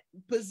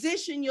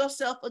position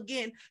yourself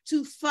again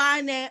to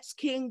finance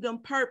kingdom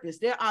purpose.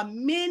 There are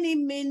many,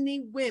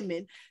 many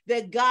women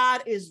that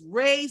God is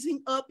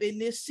raising up in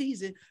this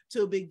season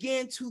to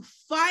begin to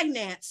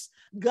finance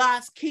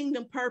God's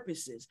kingdom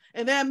purposes.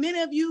 And there are many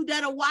of you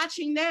that are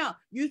watching now.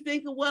 You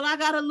thinking, well, I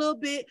got a little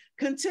bit.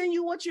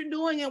 Continue what you're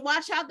doing and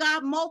watch how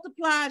God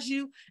multiplies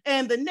you.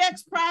 And the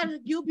next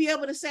project, you'll be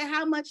able to say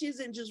how much is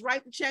it and just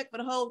write the check for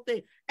the whole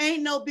thing.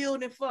 Ain't no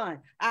building fund.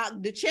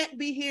 The check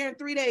be here in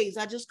 3 days.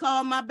 I just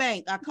called my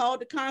bank. I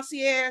called the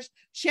concierge.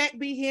 Check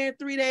be here in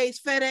 3 days.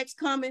 FedEx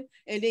coming.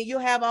 And then you'll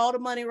have all the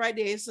money right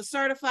there. It's a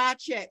certified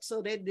check.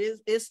 So that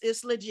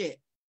it's legit.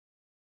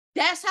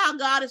 That's how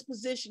God is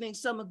positioning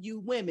some of you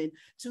women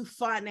to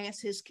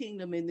finance his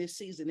kingdom in this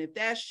season. If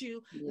that's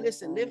you,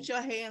 listen, lift your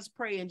hands,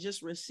 pray, and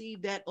just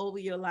receive that over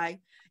your life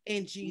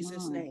in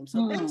Jesus' name.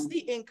 So that's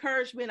the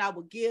encouragement I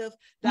would give,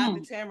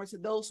 Dr. Tamara, to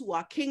those who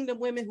are kingdom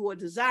women, who are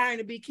desiring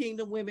to be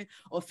kingdom women,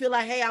 or feel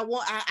like, hey, I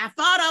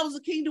thought I was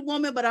a kingdom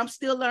woman, but I'm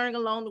still learning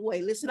along the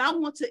way. Listen, I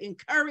want to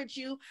encourage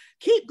you.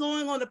 Keep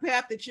going on the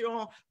path that you're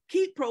on.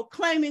 Keep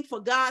proclaiming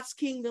for God's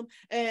kingdom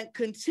and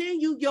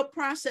continue your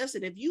process.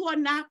 And if you are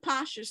not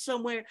postured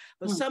somewhere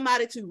for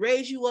somebody to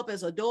raise you up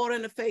as a daughter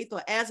in the faith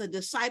or as a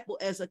disciple,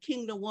 as a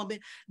kingdom woman,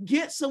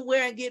 get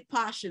somewhere and get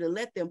postured and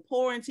let them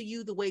pour into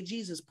you the way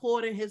Jesus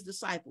poured in his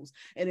disciples.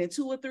 And in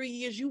 2 or 3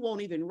 years, you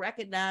won't even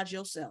recognize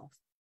yourself.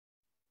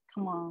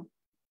 Come on.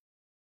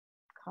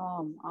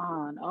 Come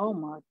on. Oh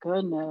my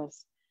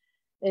goodness.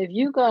 If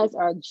you guys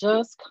are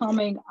just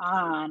coming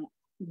on,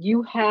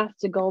 you have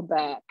to go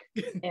back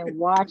and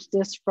watch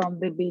this from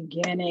the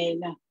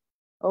beginning.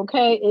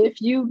 Okay, if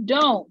you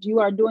don't, you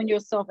are doing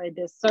yourself a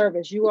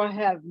disservice. You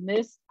have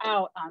missed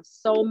out on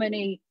so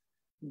many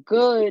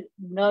good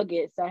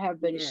nuggets that have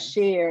been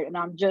shared. And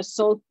I'm just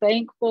so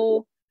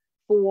thankful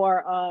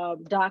for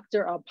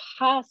Dr.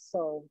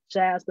 Apostle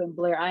Jasmine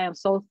Blair. I am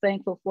so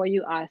thankful for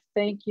you. I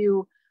thank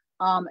you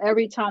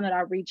every time that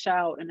I reach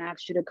out and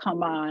ask you to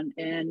come on,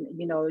 and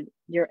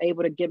you're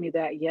able to give me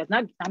that yes.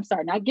 Not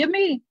give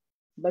me,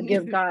 but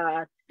give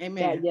God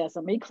that yes.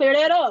 Let me clear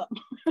that up.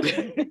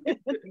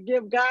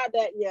 Give God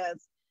that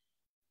yes.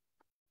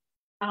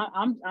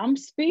 I'm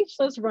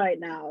speechless right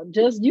now.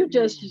 Just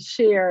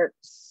shared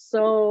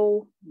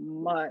so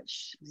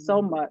much.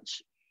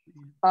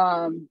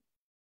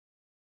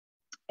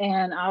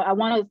 And I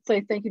want to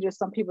say thank you to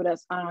some people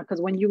that's on, because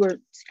when you were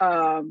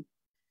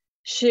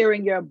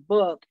sharing your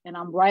book and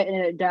I'm writing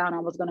it down, I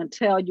was going to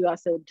tell you, I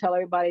said, tell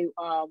everybody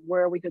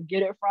where we could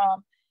get it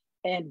from.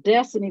 And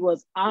Destiny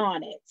was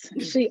on it.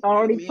 She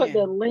already put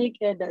the link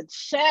in the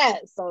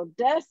chat. So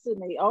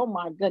Destiny, oh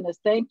my goodness,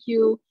 thank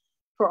you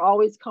for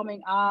always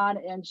coming on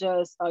and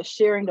just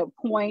sharing the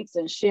points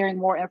and sharing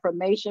more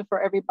information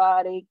for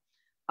everybody.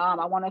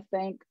 I want to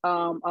thank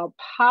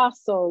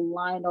Apostle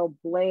Lionel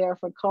Blair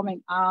for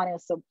coming on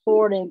and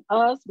supporting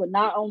us, but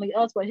not only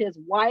us, but his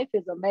wife,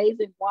 his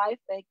amazing wife.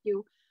 Thank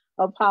you,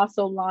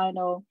 Apostle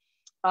Lionel.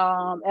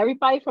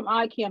 Everybody from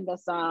ICAM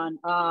that's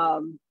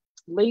on.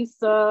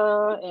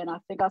 Lisa, and I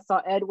think I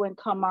saw Edwin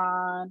come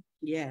on.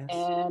 Yes.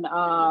 And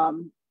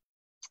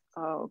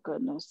oh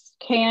goodness,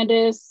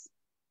 Candace,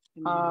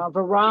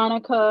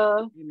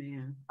 Veronica.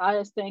 Amen. I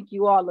just thank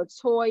you all.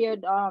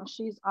 Latoya,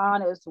 she's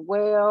on as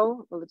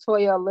well.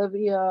 Latoya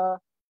Olivia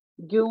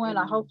Ewan.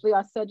 Hopefully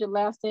I said your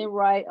last name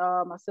right.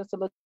 My sister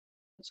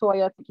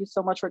Latoya, thank you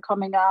so much for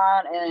coming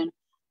on. And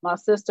my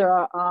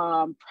sister,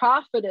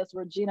 Prophetess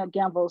Regina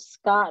Gamble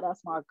Scott,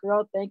 that's my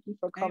girl. Thank you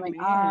for coming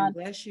on.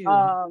 Bless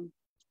you.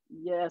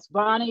 Yes,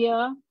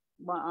 Vania,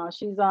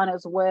 she's on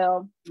as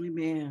well.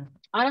 Amen.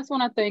 I just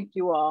want to thank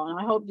you all, and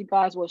I hope you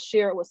guys will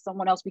share it with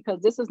someone else,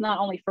 because this is not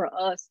only for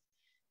us,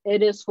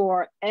 it is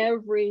for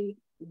every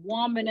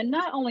woman, and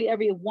not only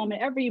every woman,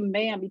 every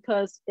man,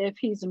 because if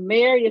he's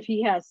married, if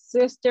he has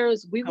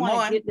sisters, we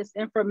want to get this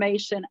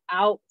information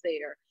out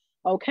there.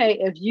 Okay,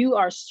 if you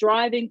are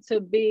striving to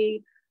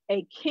be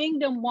a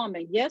kingdom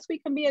woman, yes, we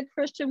can be a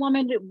Christian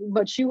woman,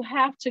 but you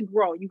have to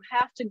grow. You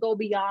have to go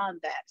beyond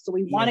that. So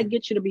we want to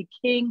get you to be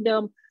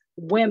kingdom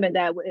women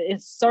that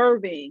is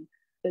serving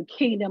the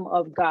kingdom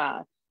of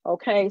God.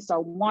 Okay, so I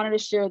wanted to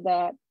share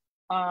that.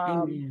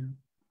 And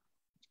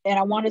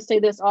I want to say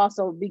this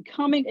also: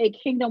 becoming a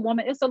kingdom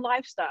woman, it's a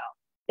lifestyle.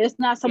 It's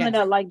not something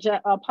that, like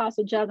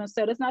Apostle Jasmine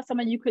said, it's not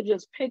something you could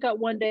just pick up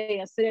one day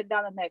and sit it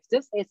down the next.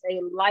 This is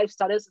a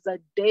lifestyle. This is a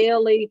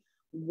daily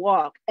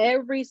walk.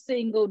 Every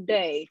single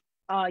day,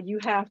 you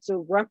have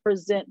to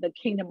represent the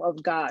kingdom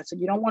of God. So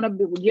you don't want to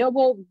be, you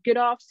will get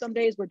off some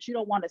days, but you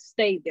don't want to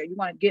stay there. You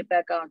want to get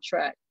back on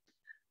track.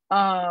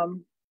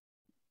 And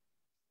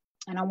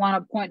I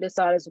want to point this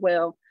out as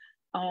well.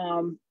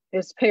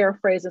 It's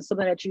paraphrasing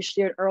something that you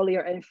shared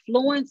earlier.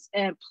 Influence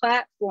and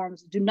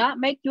platforms do not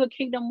make you a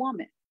kingdom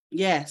woman.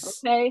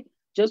 Yes. Okay.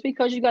 Just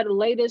because you got the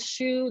latest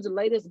shoes, the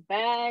latest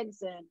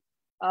bags, and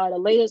the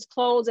latest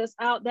clothes that's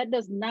out, that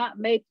does not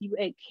make you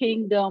a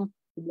kingdom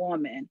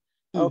woman.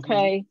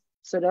 Okay.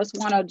 So just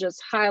want to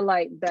just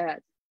highlight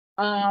that.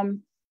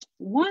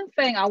 one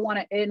thing I want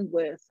to end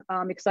with,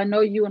 because I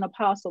know you and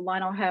Apostle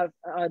Lionel have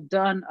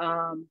done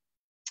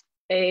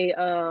a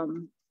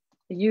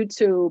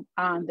YouTube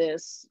on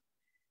this.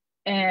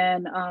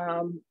 And,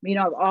 you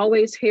know, I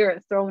always hear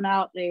it thrown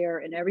out there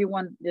and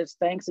everyone just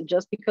thinks that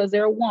just because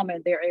they're a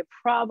woman, they're a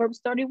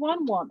Proverbs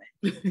 31 woman.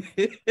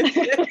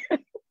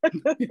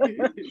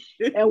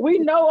 And we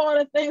know all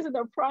the things that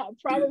the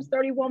Proverbs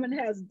 30 woman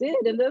has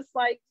did. And it's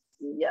like,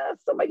 yeah,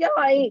 some of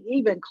y'all ain't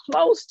even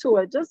close to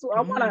it. Just, I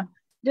want to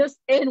just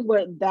end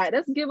with that.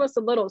 Let's give us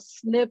a little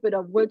snippet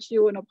of what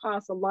you and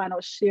Apostle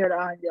Lionel shared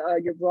on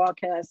your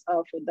broadcast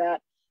for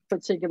that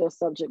particular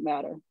subject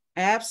matter.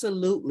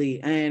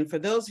 Absolutely. And for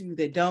those of you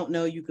that don't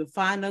know, you can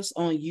find us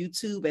on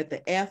YouTube at the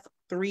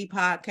F3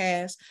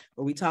 podcast,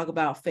 where we talk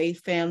about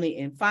faith, family,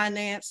 and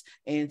finance,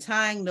 and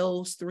tying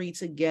those three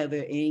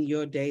together in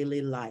your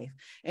daily life.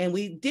 And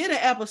we did an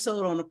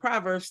episode on the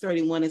Proverbs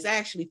 31. It's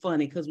actually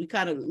funny because we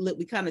kind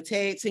of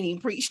tag team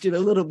preached it a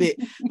little bit,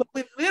 but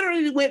we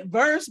literally went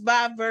verse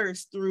by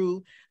verse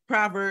through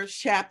Proverbs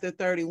chapter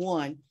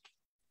 31.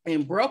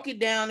 And broke it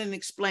down and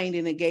explained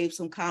it and gave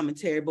some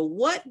commentary. But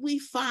what we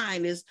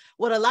find is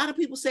what a lot of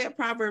people say at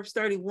Proverbs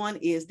 31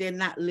 is they're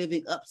not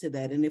living up to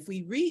that. And if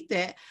we read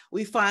that,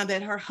 we find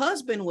that her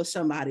husband was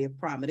somebody of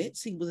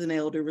prominence. He was an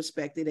elder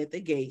respected at the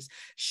gates.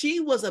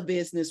 She was a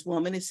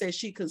businesswoman. It says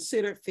she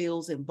considered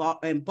fields and bought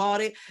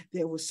it.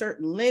 There were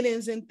certain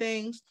linens and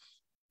things.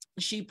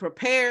 She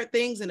prepared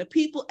things, and the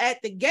people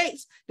at the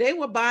gates, they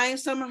were buying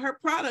some of her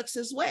products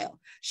as well.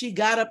 She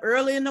got up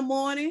early in the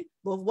morning,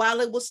 but while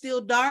it was still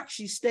dark,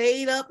 she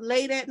stayed up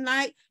late at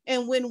night.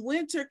 And when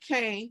winter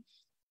came,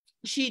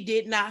 she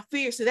did not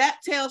fear. So that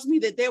tells me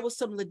that there was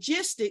some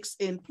logistics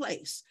in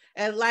place.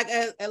 And like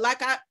I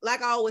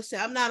always say,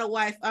 I'm not a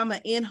wife, I'm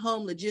an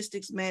in-home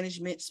logistics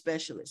management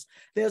specialist.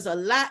 There's a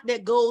lot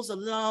that goes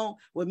along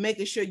with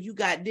making sure you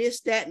got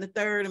this, that, and the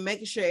third, and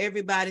making sure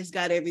everybody's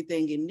got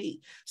everything you need.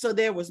 So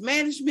there was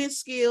management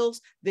skills,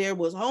 there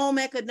was home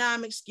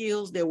economic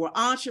skills, there were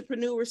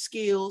entrepreneur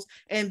skills,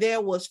 and there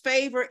was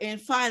favor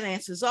and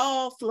finances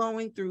all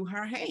flowing through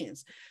her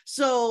hands.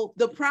 So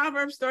the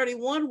Proverbs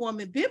 31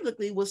 woman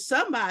biblically was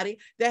somebody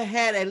that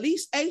had at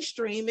least a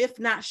stream, if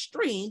not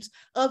streams,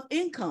 of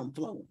income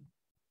flowing.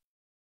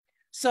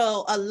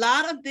 So a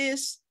lot of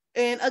this,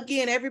 and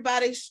again,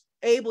 everybody's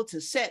able to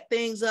set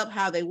things up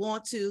how they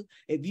want to.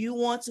 If you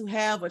want to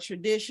have a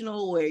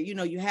traditional where, you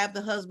know, you have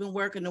the husband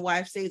work and the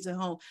wife stays at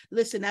home,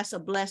 listen, that's a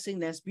blessing.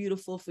 That's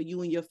beautiful for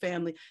you and your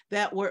family.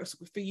 That works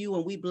for you,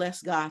 and we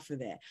bless God for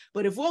that.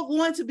 But if we're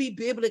going to be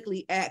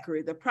biblically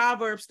accurate, the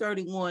Proverbs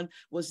 31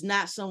 was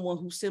not someone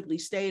who simply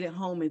stayed at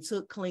home and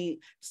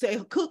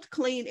cooked,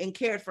 clean, and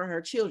cared for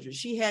her children.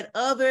 She had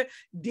other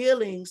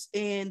dealings,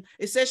 and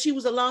it says she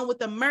was along with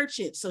the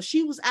merchant. So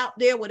she was out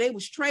there where they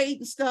was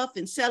trading stuff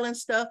and selling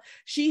stuff.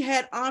 She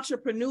had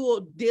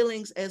entrepreneurial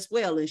dealings as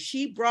well, and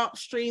she brought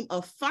stream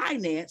of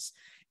finance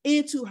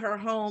into her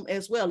home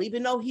as well.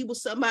 Even though he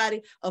was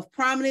somebody of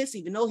prominence,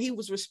 even though he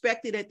was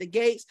respected at the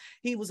gates,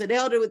 he was an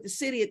elder with the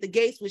city at the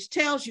gates, which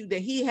tells you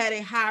that he had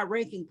a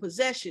high-ranking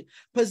position,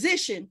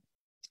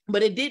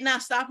 but it did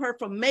not stop her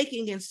from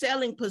making and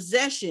selling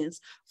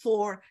possessions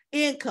for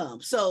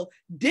income. So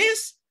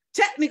this,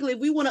 technically, if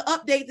we want to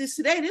update this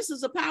today, this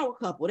is a power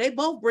couple. They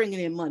both bringing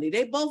in money.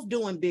 They both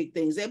doing big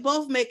things. They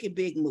both making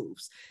big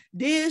moves.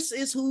 This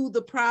is who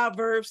the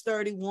Proverbs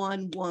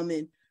 31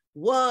 woman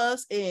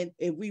was. And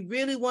if we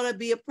really want to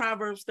be a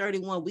Proverbs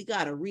 31, we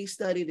got to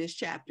restudy this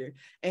chapter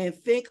and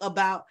think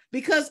about,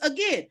 because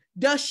again,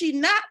 does she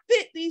not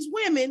fit these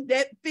women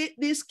that fit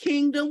this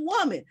kingdom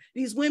woman?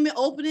 These women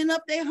opening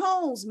up their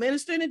homes,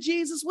 ministering to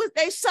Jesus with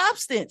their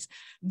substance.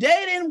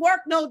 They didn't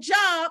work no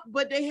job,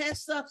 but they had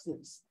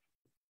substance.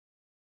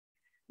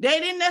 They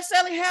didn't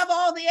necessarily have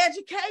all the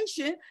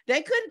education.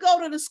 They couldn't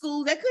go to the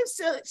school. They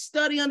couldn't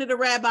study under the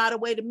rabbi the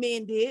way the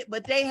men did,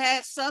 but they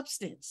had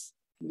substance.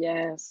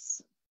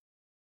 Yes.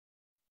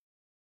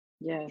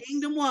 Yes.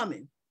 Kingdom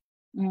woman.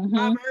 Mm-hmm.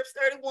 Proverbs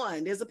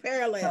 31. There's a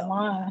parallel. Come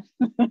on.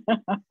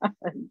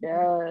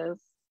 Yes.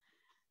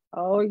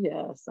 Oh,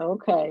 yes.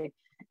 Okay.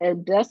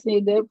 And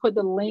Destiny did put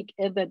the link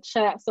in the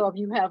chat. So if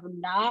you have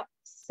not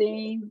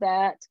seen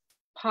that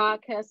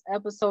podcast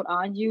episode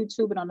on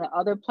YouTube and on the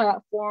other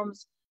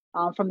platforms,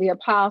 from the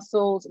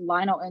apostles,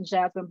 Lionel and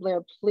Jasmine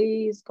Blair,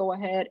 please go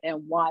ahead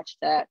and watch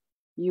that.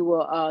 You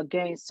will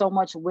gain so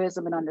much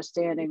wisdom and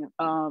understanding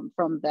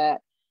from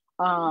that.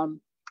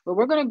 But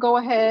we're going to go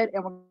ahead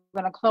and we're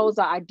going to close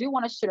out. I do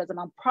want to share this, and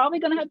I'm probably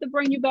going to have to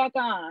bring you back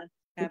on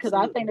because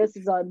Absolutely. I think this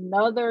is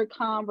another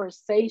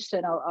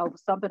conversation of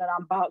something that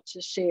I'm about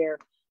to share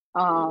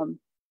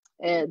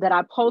that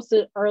I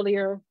posted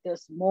earlier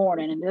this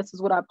morning. And this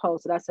is what I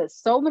posted. I said,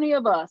 so many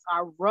of us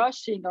are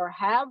rushing or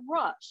have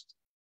rushed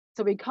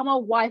to become a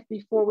wife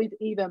before we've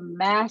even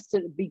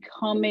mastered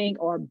becoming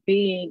or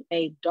being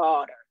a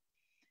daughter.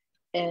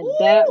 And Ooh.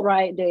 That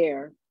right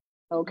there,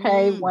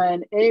 okay,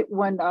 when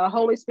the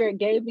Holy Spirit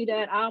gave me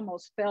that, I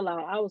almost fell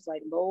out. I was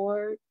like,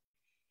 Lord,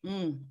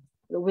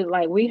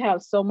 we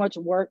have so much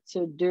work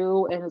to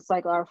do, and it's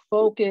like our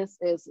focus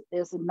is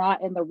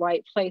not in the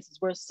right places.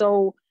 We're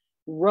so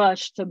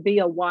rushed to be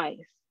a wife.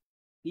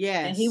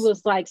 Yes. And he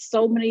was like,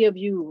 so many of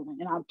you,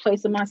 and I'm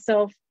placing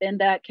myself in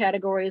that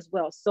category as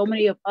well. So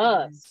many of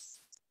us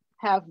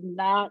have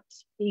not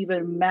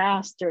even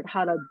mastered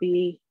how to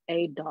be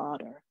a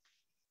daughter.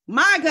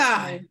 My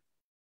God.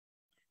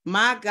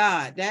 My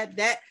God,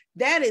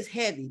 that is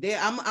heavy. There,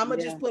 I'm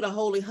gonna just put a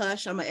holy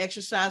hush. I'm gonna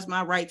exercise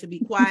my right to be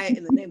quiet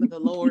in the name of the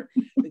Lord,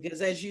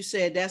 because as you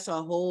said, that's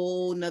a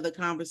whole nother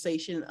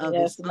conversation of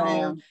its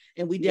own,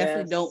 and we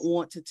definitely don't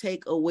want to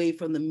take away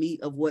from the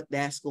meat of what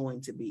that's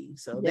going to be.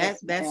 So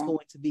that's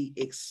going to be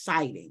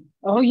exciting.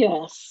 Oh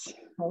yes.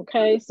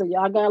 Okay, so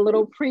y'all got a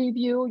little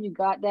preview. You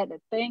got that to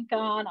think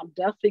on. We're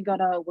definitely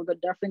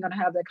gonna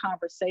have that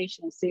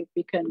conversation and see if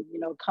we can,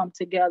 come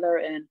together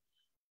and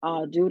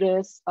do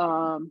this,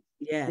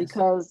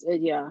 because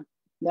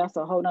that's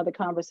a whole nother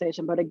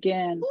conversation. But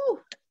again,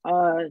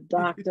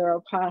 Dr.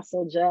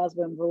 Apostle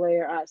Jasmine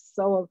Blair, I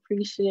so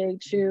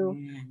appreciate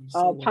you.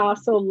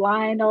 Apostle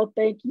Lionel,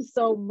 thank you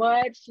so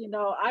much.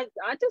 I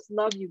just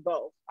love you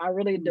both. I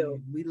really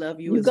do. We love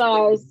you guys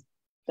well.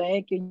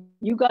 Thank you.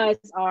 You guys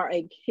are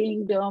a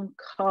kingdom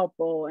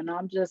couple, and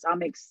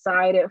I'm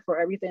excited for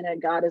everything that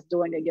God is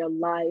doing in your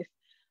life.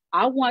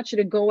 I want you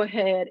to go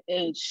ahead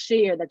and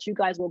share that you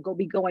guys will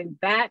be going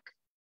back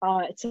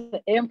to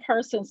the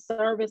in-person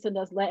service, and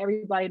just let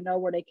everybody know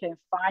where they can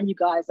find you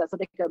guys, so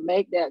they can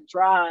make that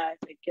drive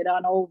and get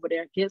on over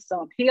there, get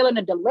some healing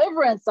and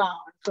deliverance on.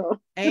 So.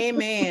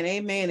 Amen.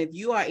 If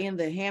you are in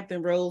the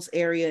Hampton Roads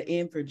area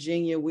in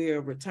Virginia, we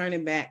are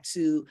returning back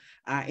to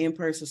our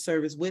in-person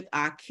service with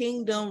our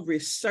Kingdom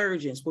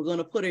Resurgence. We're going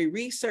to put a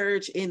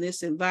resurge in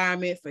this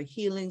environment for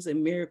healings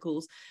and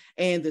miracles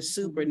and the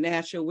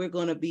supernatural. We're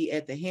going to be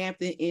at the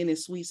Hampton Inn and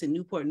Suites in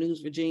Newport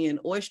News, Virginia, and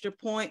Oyster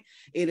Point.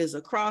 It is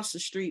across the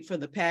street from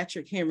the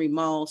Patrick Henry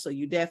Mall, so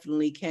you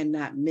definitely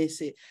cannot miss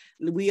it.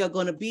 We are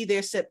going to be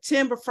there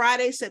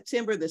Friday,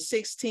 September the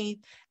 16th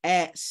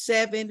at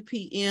 7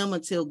 p.m.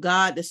 until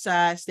God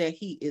decides that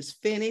he is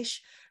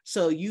finished.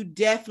 So you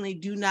definitely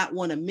do not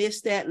want to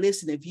miss that.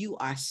 Listen, if you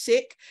are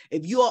sick,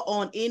 if you are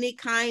on any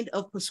kind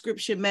of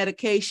prescription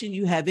medication,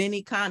 you have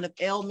any kind of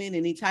ailment,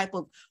 any type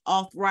of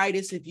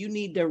arthritis, if you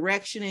need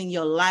direction in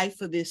your life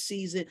for this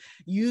season,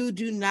 you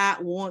do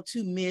not want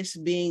to miss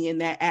being in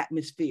that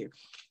atmosphere.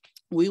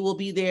 We will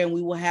be there, and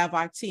we will have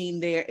our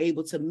team there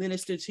able to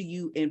minister to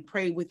you and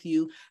pray with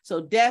you. So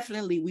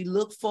definitely we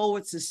look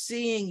forward to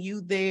seeing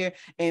you there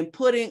and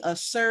putting a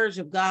surge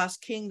of God's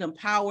kingdom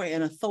power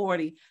and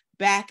authority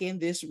back in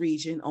this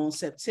region on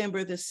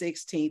September the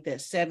 16th at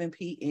 7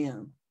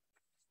 p.m.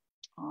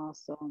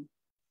 Awesome.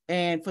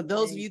 And for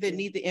those of you that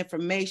need the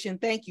information,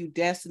 thank you,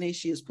 Destiny.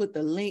 She has put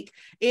the link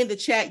in the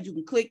chat. You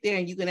can click there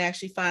and you can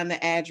actually find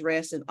the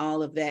address and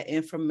all of that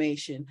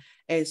information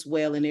as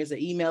well. And there's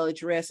an email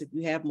address if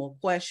you have more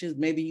questions.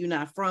 Maybe you're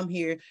not from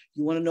here,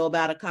 you want to know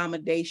about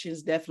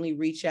accommodations, definitely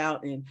reach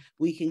out and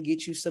we can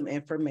get you some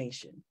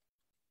information.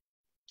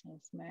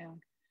 Yes, ma'am.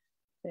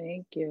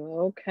 Thank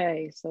you.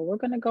 Okay, so we're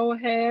going to go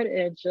ahead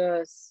and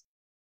just,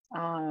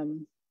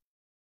 I'm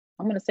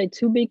going to say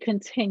to be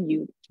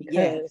continued,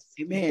 because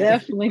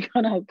definitely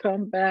going to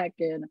come back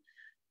and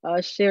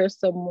share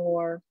some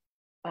more.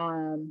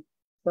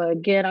 But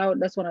again, I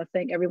just want to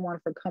thank everyone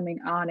for coming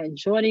on and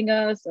joining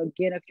us.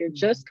 Again, if you're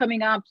just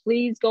coming on,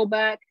 please go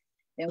back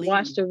and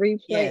watch the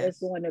replay. It's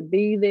going to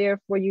be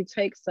there for you.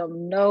 Take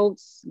some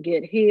notes,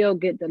 get healed,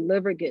 get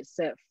delivered, get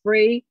set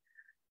free.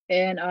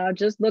 And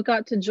just look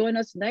out to join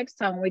us next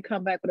time when we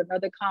come back with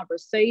another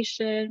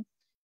conversation.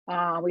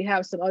 We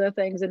have some other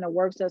things in the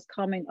works that's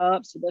coming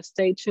up, so just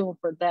stay tuned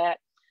for that.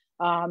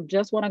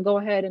 Just want to go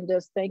ahead and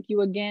just thank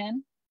you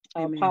again,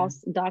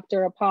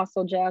 Dr.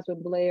 Apostle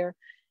Jasmine Blair,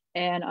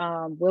 and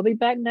we'll be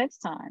back next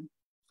time.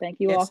 Thank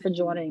you all for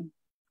joining.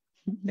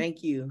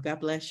 Thank you.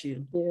 God bless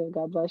you. Yeah,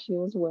 God bless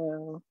you as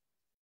well.